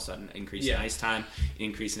 but he's also had an increase in ice time, an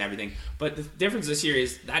increase in everything. But the difference this year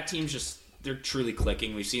is that team's they're truly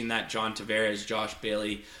clicking. We've seen that John Tavares, Josh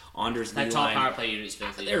Bailey, Anders Leline. That top power play unit is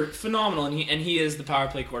filthy. They're phenomenal, and he is the power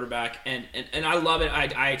play quarterback, and I love it.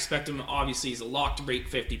 I expect him, obviously, he's a lock to break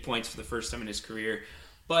 50 points for the first time in his career.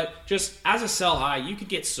 But just as a sell high, you could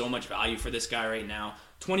get so much value for this guy right now.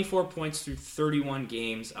 24 points through 31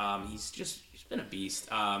 games. He's been a beast.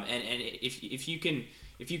 And if you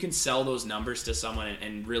can sell those numbers to someone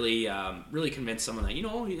and really convince someone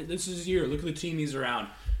that this is his year. Look at the team he's around.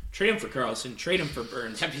 Trade him for Karlsson. Trade him for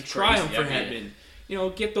Burns. Try him for Hedman.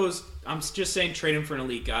 Get those. I'm just saying, trade him for an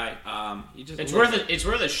elite guy. It's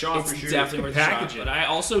worth a shot for sure. It's definitely worth a shot. But I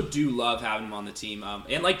also do love having him on the team.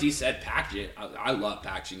 And like Dee said, package it. I love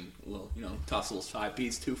packaging. Tussles 5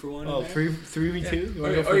 piece 2 for 1. Oh, 3v2.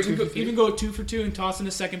 Or even go 2 for 2 and toss in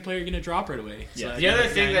a second player. You're gonna drop right away. Yeah. The other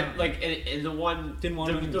thing that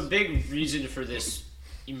the big reason for this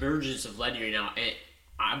emergence of Leddy right now.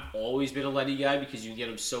 I've always been a Leddy guy because you can get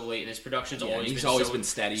him so late, and his production's always been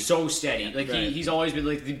steady. So steady. Yeah, he's always been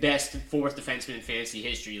like the best fourth defenseman in fantasy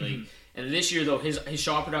history. And this year though, his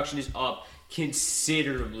shot production is up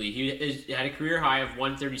considerably. He had a career high of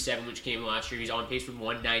 137, which came last year. He's on pace for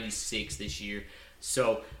 196 this year.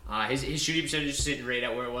 So his shooting percentage is sitting right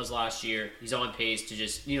at where it was last year. He's on pace to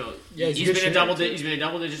just he's been a double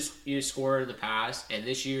digit scorer in the past, and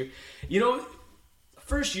this year,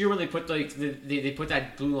 first year when they put they put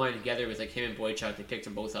that blue line together with him and Boychuk, they picked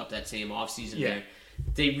them both up that same offseason there.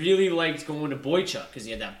 They really liked going to Boychuk because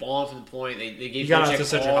he had that ball from the point. They gave Boychuk to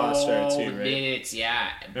such a hot start too, right? Minutes, yeah.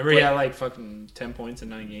 Remember he had fucking 10 points in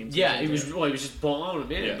 9 games. Yeah, he was just balling out a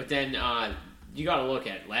minute. Yeah. But then you got to look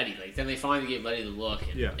at Leddy. Then they finally gave Leddy the look,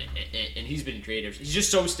 and he's been great. He's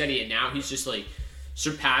just so steady, and now he's just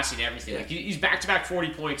surpassing everything. Yeah. He's back-to-back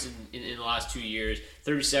 40 points in the last 2 years.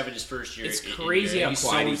 37 his first year. It's crazy how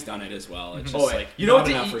quiet he's done it as well. It's just what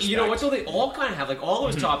though? They all kind of have all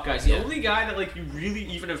those top guys. The only guy that you really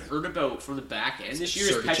even have heard about from the back end this year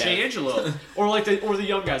is Pietrangelo, or the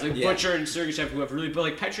young guys Butcher and Sergachev who have really.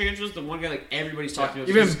 But Pietrangelo's the one guy everybody's talking about.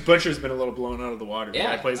 Even Butcher's been a little blown out of the water.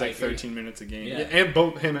 Yeah, he plays 13 minutes a game. Yeah. And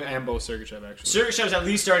both Sergachev actually. Sergachev's at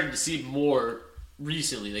least starting to see more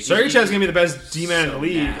recently. Sergachev's gonna be the best D-man in the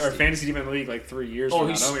league, or fantasy D-man in the league, 3 years ago.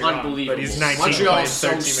 He's unbelievable. But he's 19 playing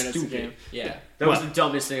 13 minutes a game. Yeah. That was the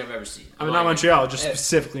dumbest thing I've ever seen. Not Montreal, just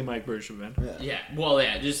specifically Mike Bergevin.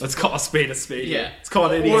 Just let's call a spade a spade. Yeah. Let's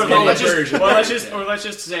call it let's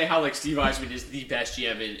just say how Steve Eisman is the best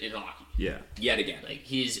GM in hockey. Yeah. Yet again.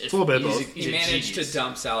 He's a little bit of both. He managed to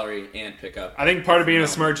dump salary and pick up. I think part of being a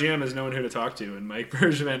smart GM is knowing who to talk to, and Mike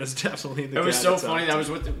Bergevin is definitely the guy. It was so funny. That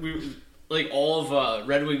was what all of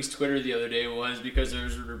Red Wings Twitter the other day was, because there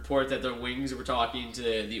was a report that the Wings were talking to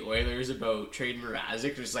the Oilers about trading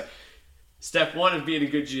Mrazek. It was step 1 of being a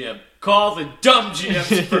good GM: call the dumb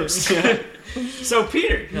GMs first. So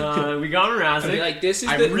Peter, we got Mrazek.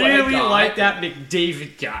 I really like that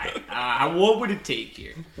McDavid guy. What would it take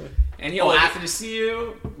here? And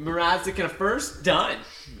Athanasiou, Mrazek in a first, done.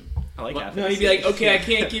 I like Athanasiou. No, he'd be like, okay, I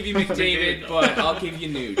can't give you McDavid, but I'll give you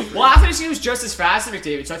Nuge. Well, Athanasiou was just as fast as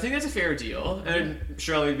McDavid, so I think that's a fair deal. And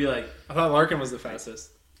Shirley would be like, I thought Larkin was the fastest.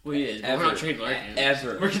 Well, he is. We're not trading Larkin.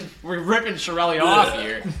 Ever. We're ripping Shirley off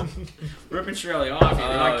here. We're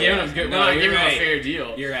not giving him good. We're not giving him a fair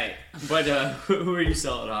deal. You're right. But who are you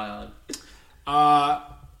selling high on?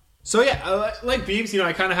 So like Beebs,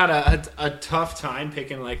 I kind of had a tough time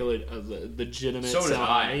picking a legitimate. So did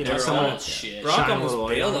I. Brock almost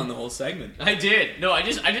bailed on the whole segment. I did. No, I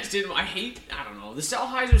just didn't. I don't know. The sell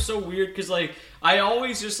highs are so weird because I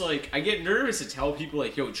always just I get nervous to tell people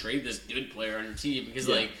yo, trade this good player on your team because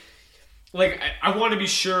I want to be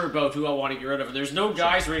sure about who I want to get rid of. And there's no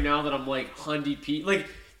guys right now that I'm Hundy Pete.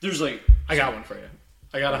 There's I got one for you.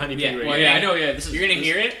 I got a Hundy Pete. I know. Yeah, you're gonna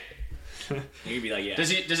hear it. You'd be like, yeah.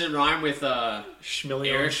 Does it rhyme with Eric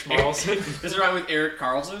Schmarlson? Does it rhyme with Eric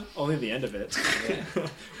Carlson? Only the end of it.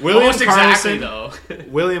 William Almost exactly, though.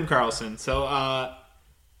 William Karlsson. So,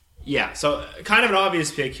 so kind of an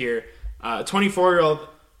obvious pick here. 24-year-old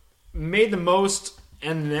made the most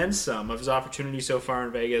and then some of his opportunity so far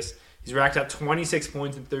in Vegas. He's racked up 26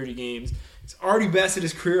 points in 30 games. He's already bested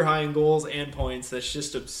his career high in goals and points. That's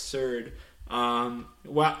just absurd.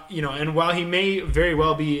 While he may very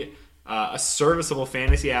well be a serviceable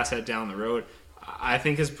fantasy asset down the road, I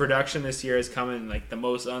think his production this year has come in like the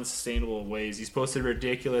most unsustainable ways. He's posted a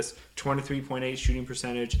ridiculous 23.8 shooting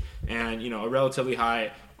percentage and a relatively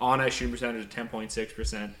high on-ice shooting percentage of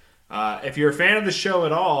 10.6%. If you're a fan of the show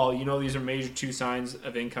at all, these are major two signs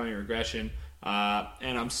of incoming regression.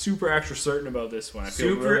 And I'm super extra certain about this one.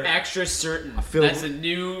 Extra certain. That's the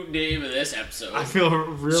new name of this episode. I feel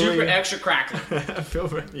really super extra crackling.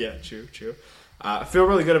 True. I feel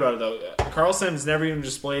really good about it though. Karlsson has never even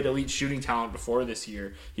displayed elite shooting talent before this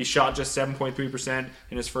year. He shot just 7.3%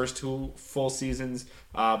 in his first 2 full seasons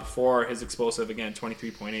before his explosive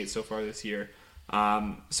 23.8 so far this year.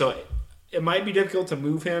 So it might be difficult to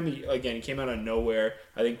move him. He came out of nowhere.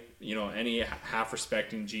 I think any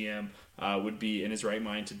half-respecting GM would be in his right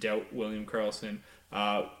mind to doubt William Karlsson.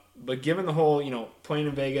 But given the whole, playing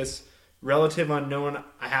in Vegas, relative unknown,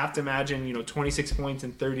 I have to imagine, 26 points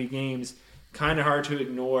in 30 games, kind of hard to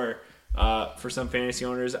ignore for some fantasy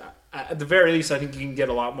owners. At the very least, I think you can get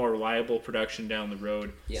a lot more reliable production down the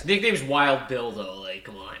road. Yeah. His nickname's Wild Bill, though. Like,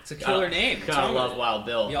 come on. It's a killer name. Gotta love Wild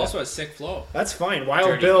Bill. He also has sick flow. That's fine.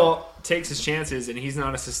 Wild Bill takes his chances, and he's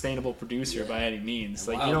not a sustainable producer by any means.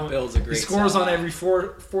 Like, Bill's a great he scores on every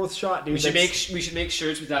fourth shot, dude. We should make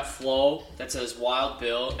shirts with that flow that says Wild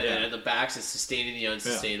Bill, and then at the back says sustaining the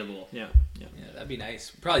unsustainable. Yeah, that'd be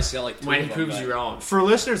nice. We'd probably sell like 2 Mine of them, proves you wrong. For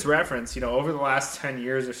listeners' reference, over the last 10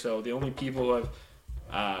 years or so, the only people who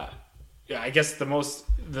have I guess the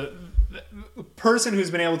person who's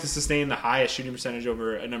been able to sustain the highest shooting percentage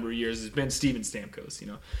over a number of years has been Steven Stamkos.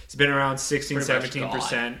 He's been around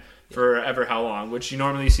 16-17% for ever how long, which you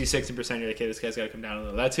normally see 16%. You're like, okay, this guy's got to come down a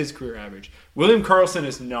little. That's his career average. William Karlsson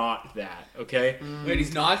is not that, okay? Wait,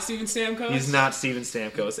 he's not Steven Stamkos? He's not Steven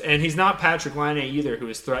Stamkos. And he's not Patrick Laine either, who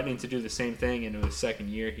is threatening to do the same thing into his second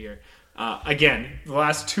year here. Again, the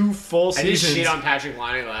last 2 full seasons... I just shit on Patrick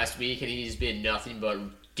Laine last week, and he's been nothing but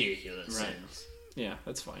ridiculous. Right. Yeah,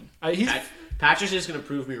 that's fine. Patrick's just going to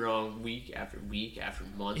prove me wrong week after week after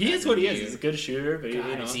month. He is what he is. He's a good shooter, but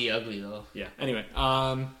is he ugly, though? Yeah. Anyway,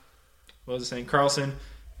 what was I saying? Karlsson.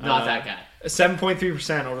 Not that guy.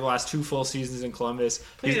 7.3% over the last 2 full seasons in Columbus.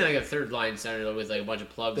 He's like a third-line center with like a bunch of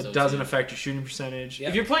plugs. That doesn't affect your shooting percentage. Yeah.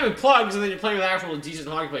 If you're playing with plugs and then you're playing with actual decent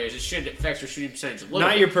hockey players, it should affect your shooting percentage a little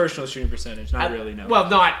Not bit. your personal shooting percentage. Not really, no. Well,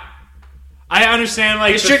 not... I understand,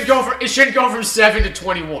 like... It shouldn't go from 7 to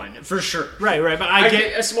 21, for sure. Right, but I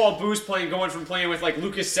get a small boost going from playing with, like,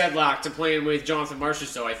 Lucas Sedlak to playing with Jonathan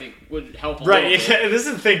Marchessault, I think, would help a little bit. This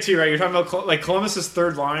is the thing, too, right? You're talking about, like, Columbus's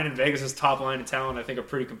third line and Vegas' top line of talent, I think, are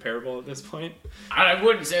pretty comparable at this point. I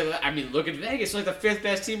wouldn't say that. I mean, look at Vegas. They're like the 5th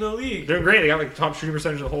best team in the league. They're great. They got, like, the top shooting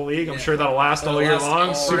percentage of the whole league. I'm sure that'll last all year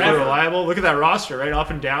long. Super reliable. Look at that roster, right? Up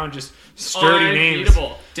and down, just sturdy names.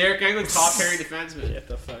 Unbeatable. Derek Englund, top pairing defenseman. Get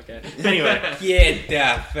the fuck out. Anyway. Get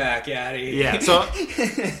the fuck out of here. Yeah, so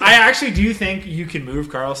I actually do think you can move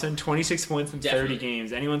Karlsson. 26 points in 30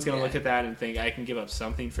 games. Anyone's going to look at that and think, I can give up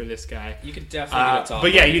something for this guy. You could definitely get a top.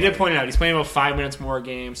 But yeah, you did point out, he's playing about 5 minutes more a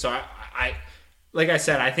game. So I like I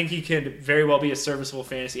said, I think he could very well be a serviceable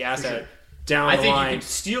fantasy asset down the line. I think you could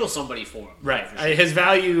steal somebody for him. Right. Sure. His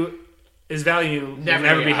value will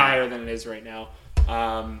never be higher than it is right now.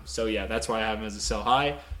 So yeah, that's why I have him as a sell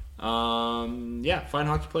high. Fine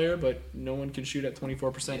hockey player, but no one can shoot at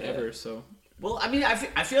 24% ever. So, well, I mean, I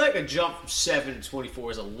feel like a jump from 7 to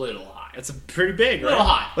 24 is a little high. It's a pretty big, right? A little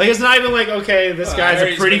high. Like, it's not even like, okay, this guy's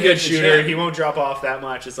a pretty good shooter. He won't drop off that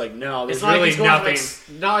much. It's like, no, there's really nothing. He's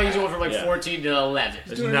going from 14 to 11.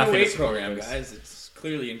 There's doing a weight program, guys. It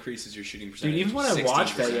clearly increases your shooting percentage. Dude, even when I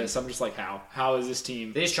watch Vegas, I'm just like, how is this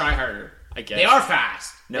team? They just try harder. I guess they are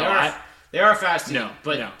fast. They are a fast team.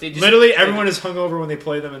 They just, literally everyone is hungover when they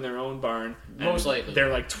play them in their own barn. Most likely, they're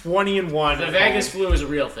like 20-1. The Vegas flu is a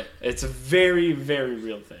real thing. It's a very, very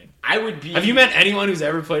real thing. Have you met anyone who's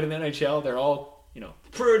ever played in the NHL? They're all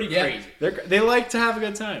pretty crazy. They like to have a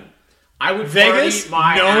good time. I would Vegas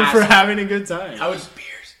known for having a good time.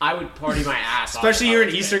 I would party my ass off. Especially you're an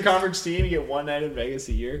Eastern Conference team, you get one night in Vegas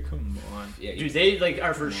a year. Come on, yeah, dude, they like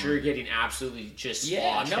are for sure getting absolutely just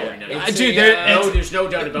squashed every night. Dude, there's no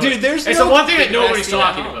doubt about it. Dude, there's it's no the one thing that nobody's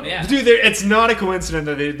talking about. Yeah. Dude, it's not a coincidence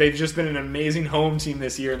that they've just been an amazing home team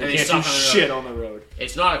this year and they can't do shit on the road.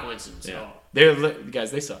 It's not a coincidence at all. Guys,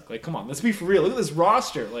 they suck. Like, come on, let's be for real. Look at this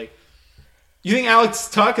roster. Like, you think Alex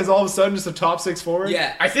Tuck is all of a sudden just a top 6 forward?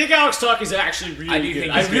 Yeah, I think Alex Tuck is actually really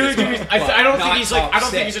good. I really do. I don't think he's like. I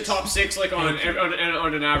don't think he's a top 6 like on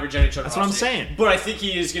an average NHL. That's what I'm saying. But I think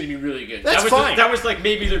he is going to be really good. That's fine. That was like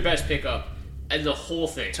maybe their best pickup, and the whole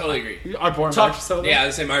thing. Totally agree. Our poor Tuck, Marchessault. yeah, I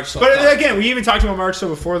would say Marchessault. But again, we even talked about Marchessault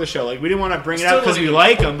before the show. Like, we didn't want to bring it up because we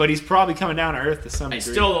like him, but he's probably coming down to earth to some degree. I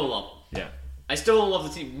still don't love him. Yeah, I still don't love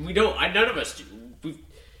the team. We don't. None of us do.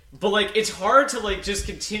 But like, it's hard to like just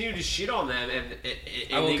continue to shit on them, and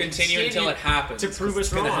I will continue until it happens to prove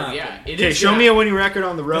us wrong. Yeah. Okay, show me a winning record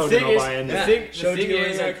on the road, and I'll buy into it. The thing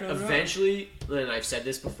is, like, eventually, and I've said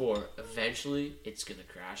this before, eventually it's gonna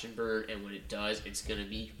crash and burn, and when it does, it's gonna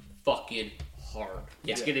be fucking hard.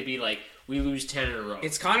 Yeah. It's gonna be like we lose 10 in a row.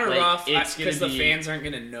 It's kind of rough because the fans aren't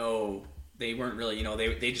gonna know. They weren't really,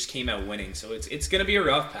 they just came out winning. So it's going to be a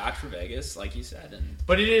rough patch for Vegas, like you said.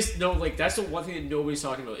 But it is, that's the one thing that nobody's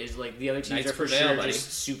talking about is, like, the other teams are for sure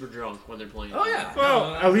just super drunk when they're playing. Oh, yeah.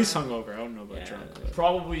 Well, at least hungover. I don't know about drunk.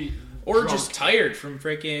 Probably. Or just tired from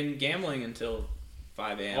freaking gambling until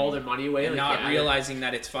 5 a.m. All their money away. And not realizing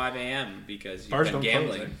that it's 5 a.m. because you've been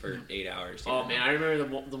gambling for 8 hours. Oh, man, I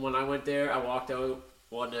remember the when I went there, I walked out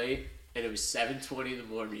one night. And it was 7:20 in the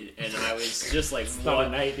morning, and I was just like,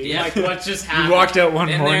 "What night, dude? Yeah. Like, what just happened?" You walked out one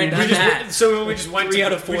morning. We just went 3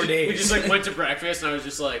 out of 4 days. We just like went to breakfast, and I was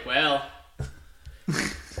just like, "Well,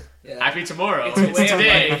 happy tomorrow. It's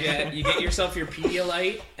today." You get yourself your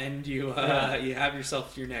Pedialyte, and you have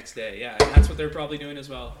yourself your next day. Yeah, and that's what they're probably doing as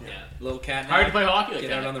well. Yeah, little cat. Hard to play hockey. Like get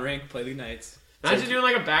that. Out on the rink, play the nights. Imagine doing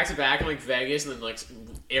like a back-to-back in like Vegas and then like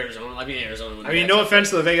Arizona. Arizona. I mean, no offense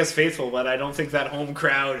to the Vegas faithful, but I don't think that home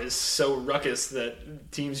crowd is so ruckus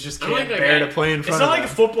that teams just can't bear to play in front of them. It's not like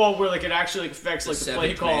football where like it actually like affects like the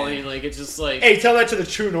play calling. Like it's just like, hey, tell that to the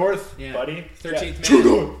True North, buddy. 13th man. True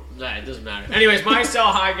North. Nah, it doesn't matter. Anyways, my sell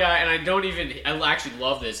high guy, and I actually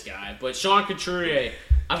love this guy, but Sean Couturier.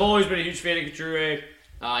 I've always been a huge fan of Couturier.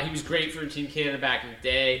 He was great for Team Canada back in the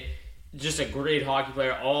day. Just a great hockey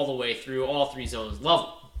player all the way through, all 3 zones. Love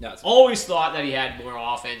him. Always thought that he had more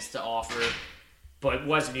offense to offer, but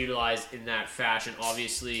wasn't utilized in that fashion,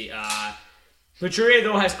 obviously. Couturier,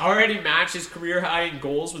 though, has already matched his career high in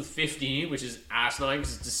goals with 15, which is asinine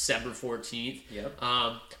because it's December 14th. Yep.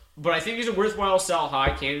 But I think he's a worthwhile sell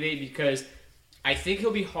high candidate because I think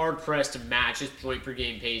he'll be hard-pressed to match his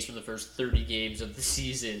point-per-game pace from the first 30 games of the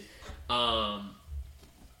season.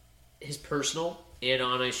 His personal and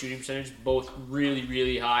on-ice shooting percentage, both really,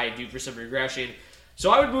 really high, due for some regression.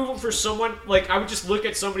 So I would move him for someone, like, I would just look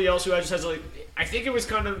at somebody else who just has, like, I think it was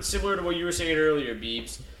kind of similar to what you were saying earlier,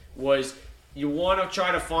 Beebs, was you want to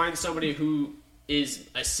try to find somebody who is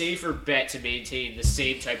a safer bet to maintain the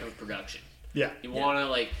same type of production. Yeah. You want to,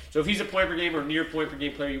 like, so if he's a point-per-game or near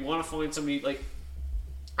point-per-game player, you want to find somebody, like,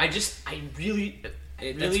 that's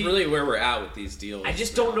really where we're at with these deals. I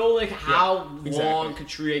just don't know like how long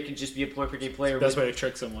Couturier can just be a point per game player. Best way to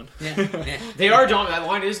trick someone. Yeah. They are dominant. That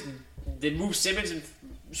line is they move Simmons and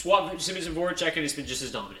swap Simmons and Voracek, and it's been just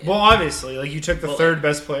as dominant. Well, obviously, like you took the third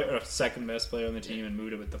best player, or second best player on the team, and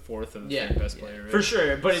moved it with the fourth and the third best player. Right? For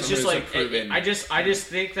sure. But it's just like I just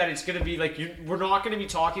think that it's going to be like we're not going to be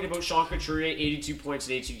talking about Sean Couturier 82 points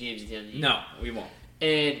in 82 games at the end of the year. No, we won't.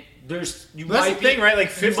 And that's the thing, right? Like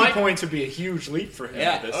 50 points would be a huge leap for him.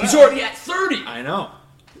 Yeah, he's already at 30. I know.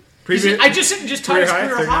 I just tied his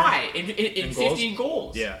career high in 15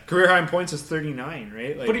 goals. Yeah, career high in points is 39,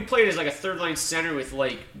 right? But he played as like a third line center with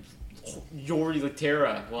like Yori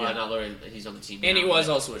Laterra. Well, not Yori, he's on the team. And he was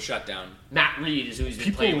also a shutdown. Matt Reed is who he's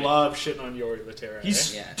been playing with. People love shitting on Yori Laterra.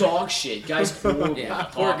 He's dog shit. Guy's horrible.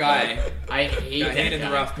 Poor guy. I hate that in the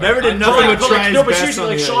rough. Never did nothing but try his best. But seriously,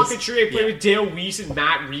 like Sean Couturier played with Dale Weiss and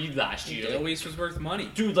Matt Reed last year. Dale Weiss was worth money,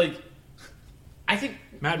 dude. Like, I think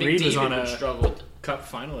Matt Reed was on a Cup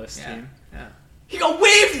finalist team. Yeah. He got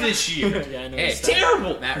waived this year. Yeah, I know. It's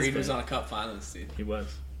terrible. Matt Reed was on a Cup finalist team. He was.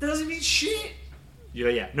 That doesn't mean shit.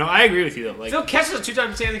 Yeah. No, I agree with you though. Like Phil Kessel's a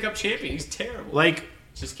 2-time Stanley Cup champion. He's terrible. Like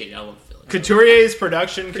Just kidding. I love Philly. Couturier's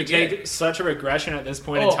production could take such a regression at this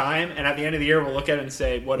point in time, and at the end of the year, we'll look at it and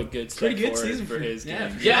say, what a good step forward for his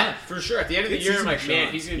game. Yeah, for sure. At the end of the Good year, I'm season like, for man,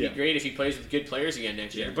 Sean. he's going to be great if he plays with good players again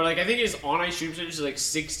next year. But like, I think his on-ice shooting percentage is like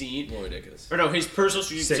 16. More ridiculous. Or no, his personal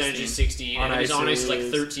shooting percentage is 16, and his on-ice is like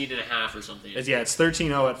 13.5 or something. It's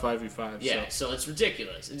 13-0 at 5v5. Yeah, so it's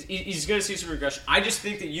ridiculous. He's going to see some regression. I just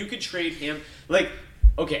think that you could trade him. Like,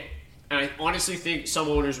 okay, and I honestly think some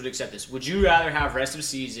owners would accept this. Would you rather have rest of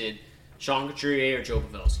season Sean Couturier or Joe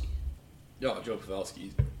Pavelski? No, Joe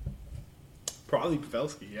Pavelski. Probably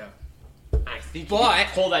Pavelski, yeah. I think you can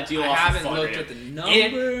pull that deal off. I haven't the looked right at the now.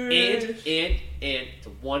 numbers. And the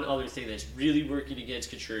one other thing that's really working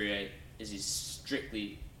against Couturier is he's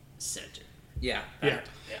strictly center. Yeah.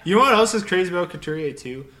 You know what else is crazy about Couturier,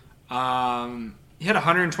 too? He had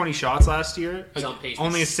 120 shots last year. He's on pace.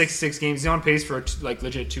 Only 6 games. He's on pace for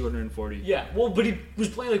legit 240. Yeah, well, but he was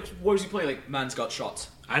playing like, what was he playing like? Man's got shots.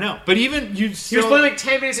 I know, but even He was playing like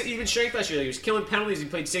 10 minutes at even strength last year. Like, he was killing penalties. He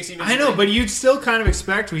played 60 minutes. I know, but you'd still kind of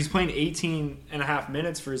expect he's playing 18 and a half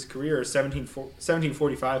minutes for his career,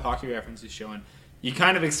 1745 hockey reference is showing. You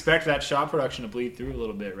kind of expect that shot production to bleed through a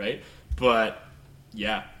little bit, right? But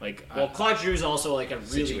yeah, like Claude Giroux is also like a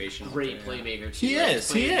really great playmaker too. He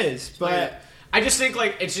is, but I just think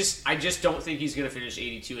like I just don't think he's gonna finish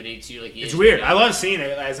 82 and 82 like he is. It's weird. I love seeing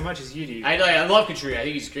it as much as you do. I love Couturier. I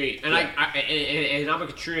think he's great, and and I'm a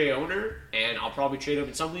Couturier owner, and I'll probably trade him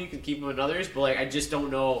in some league and keep him in others. But like, I just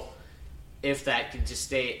don't know if that can just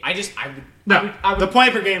stay. I would the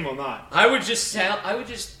point per game will not. I would just sell. I would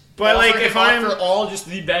just. But like, if I'm for all just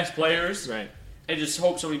the best players, right, and just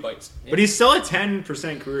hope somebody bites. But he's still a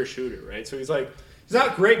 10% career shooter, right? So he's like. He's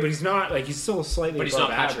not great, but he's not like he's still slightly. But he's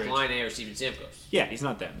above not Patrick average. Laine or Steven Stamkos. Yeah, he's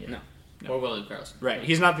not them. Yeah. No. Or William Karlsson. Right.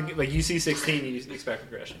 He's not the, like you see 16, you expect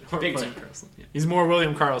regression. Big William time. Karlsson. Yeah. He's more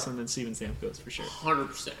William Karlsson than Steven Stamkos for sure.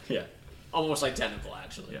 100%. Yeah. Almost identical,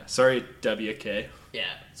 actually. Yeah. Sorry, WK. Yeah,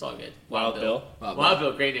 it's all good. Wild Bill. Wild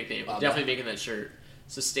Bill, great nickname. Wild Definitely Bill. making that shirt.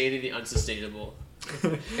 Sustaining the unsustainable.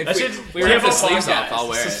 If we rip the sleeves off, I'll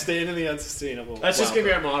wear it. Sustaining the unsustainable. That's just gonna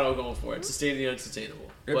be our motto going forward. Sustaining the unsustainable.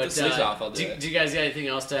 Rip the sleeves off, I'll do it. Do you guys got anything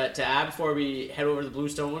else to add before we head over to the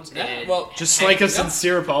Bluestones? Yeah, And well, Just like a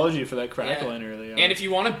sincere apology for that crack line earlier. And if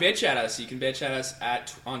you want to bitch at us, you can bitch at us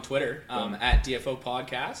on Twitter at DFO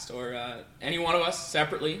Podcast or any one of us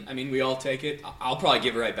separately. I mean, we all take it. I'll probably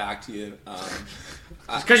give it right back to you.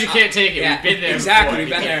 Because you can't take it. Yeah, We've been there. Exactly.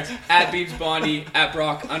 Before. We've been there. At Beebs Bondi, at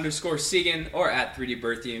Brock_Segan, or at 3D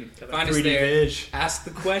Berthium. Find us 3D there. Vish. Ask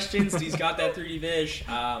the questions. He's got that 3D Vish.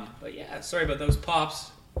 But yeah, sorry about those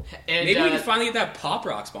pops. And, maybe we can finally get that Pop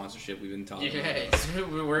Rock sponsorship we've been talking about.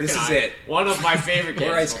 We're working This is on it. One of my favorite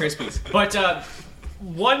games. Or Rice Krispies. But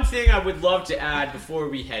one thing I would love to add before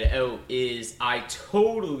we head out is I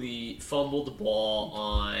totally fumbled the ball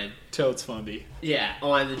on Totes Fundy. Yeah,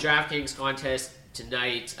 on the DraftKings contest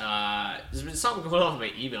tonight. There's been something going on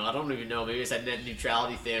with my email. I don't even know. Maybe it's that net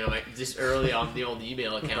neutrality thing. I'm like just early on the old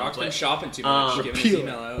email account. Brock's been shopping too much, giving his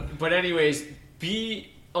email out. But anyways, be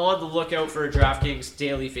on the lookout for a DraftKings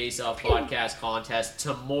Daily Face-Off podcast contest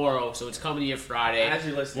tomorrow. So it's coming to you Friday. As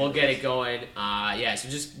you're listening, we'll get it going. As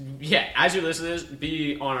you're listeners,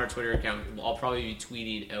 be on our Twitter account. I'll probably be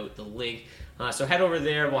tweeting out the link. So head over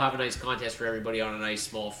there. We'll have a nice contest for everybody on a nice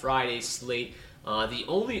small Friday slate. The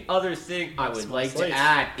only other thing I would like to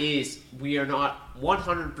add is we are not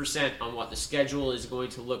 100% on what the schedule is going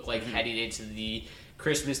to look like heading into the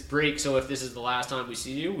Christmas break. So if this is the last time we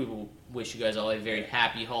see you, we will wish you guys all a very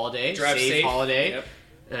happy holiday, Drive safe holiday. Yep.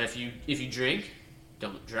 If you drink,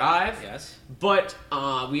 don't drive. Yes. But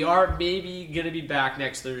we are maybe going to be back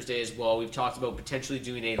next Thursday as well. We've talked about potentially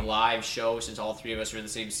doing a live show since all three of us are in the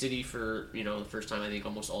same city for the first time I think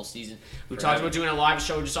almost all season. We've talked about doing a live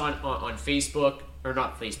show just on Facebook, or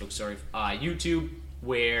not Facebook, sorry, YouTube,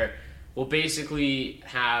 where we'll basically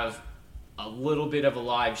have a little bit of a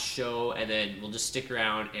live show, and then we'll just stick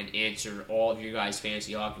around and answer all of your guys'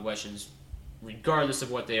 fantasy hockey questions, regardless of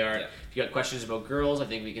what they are. Yeah. If you got questions about girls, I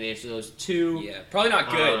think we can answer those too. Yeah, probably not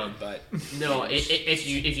good, but no. If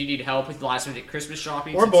you need help with last minute Christmas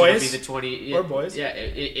shopping, or boys, it'll be the 20 or boys, yeah.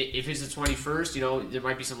 If it's the 21st, there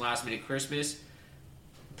might be some last minute Christmas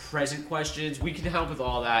present questions. We can help with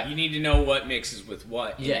all that. You need to know what mixes with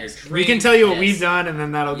what. Yes. We can tell you what we've done, and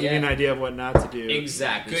then that'll give you an idea of what not to do.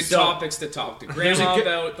 Exactly. Good topics to talk to grandma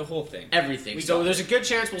about, the whole thing. Everything. So there's a good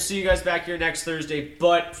chance we'll see you guys back here next Thursday,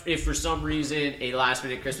 but if for some reason a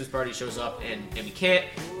last-minute Christmas party shows up and we can't,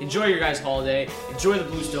 enjoy your guys' holiday. Enjoy the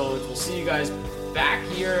Bluestones. We'll see you guys back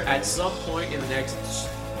here at some point in the next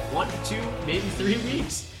 1 to 2, maybe 3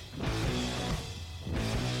 weeks.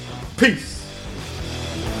 Peace.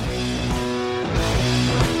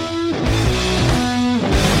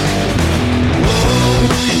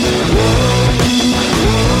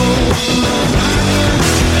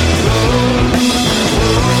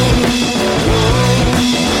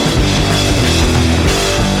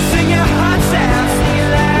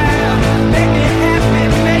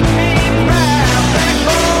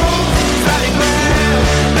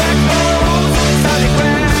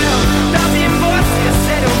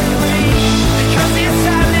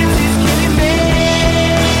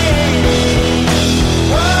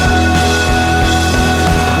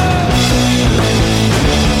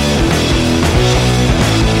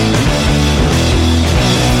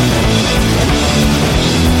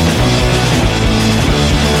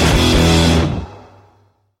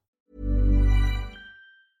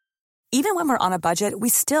 Even when we're on a budget, we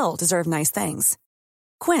still deserve nice things.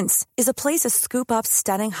 Quince is a place to scoop up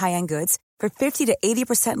stunning high-end goods for 50 to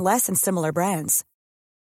 80% less than similar brands.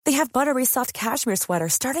 They have buttery soft cashmere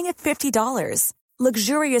sweaters starting at $50,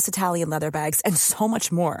 luxurious Italian leather bags, and so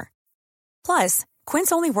much more. Plus,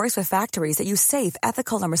 Quince only works with factories that use safe,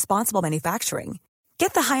 ethical, and responsible manufacturing.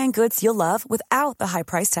 Get the high-end goods you'll love without the high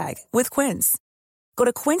price tag with Quince. Go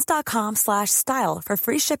to quince.com/style for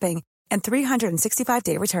free shipping and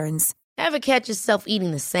 365-day returns. Ever catch yourself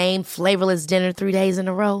eating the same flavorless dinner 3 days in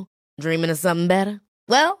a row? Dreaming of something better?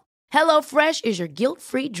 Well, HelloFresh is your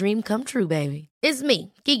guilt-free dream come true, baby. It's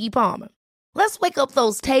me, Keke Palmer. Let's wake up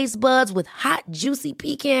those taste buds with hot, juicy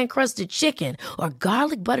pecan-crusted chicken or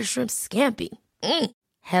garlic butter shrimp scampi.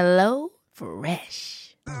 Hello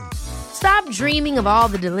Fresh. Stop dreaming of all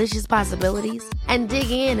the delicious possibilities and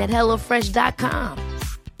dig in at HelloFresh.com.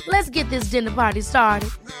 Let's get this dinner party started.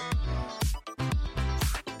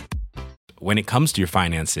 When it comes to your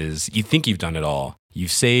finances, you think you've done it all.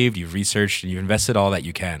 You've saved, you've researched, and you've invested all that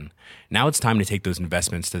you can. Now it's time to take those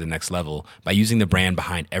investments to the next level by using the brand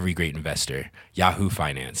behind every great investor, Yahoo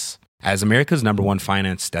Finance. As America's #1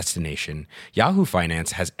 finance destination, Yahoo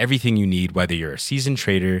Finance has everything you need, whether you're a seasoned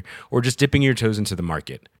trader or just dipping your toes into the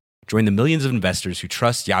market. Join the millions of investors who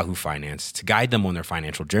trust Yahoo Finance to guide them on their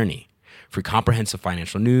financial journey. For comprehensive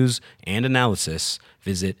financial news and analysis,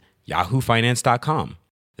 visit yahoofinance.com.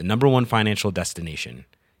 The #1 financial destination,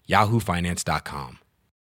 yahoofinance.com.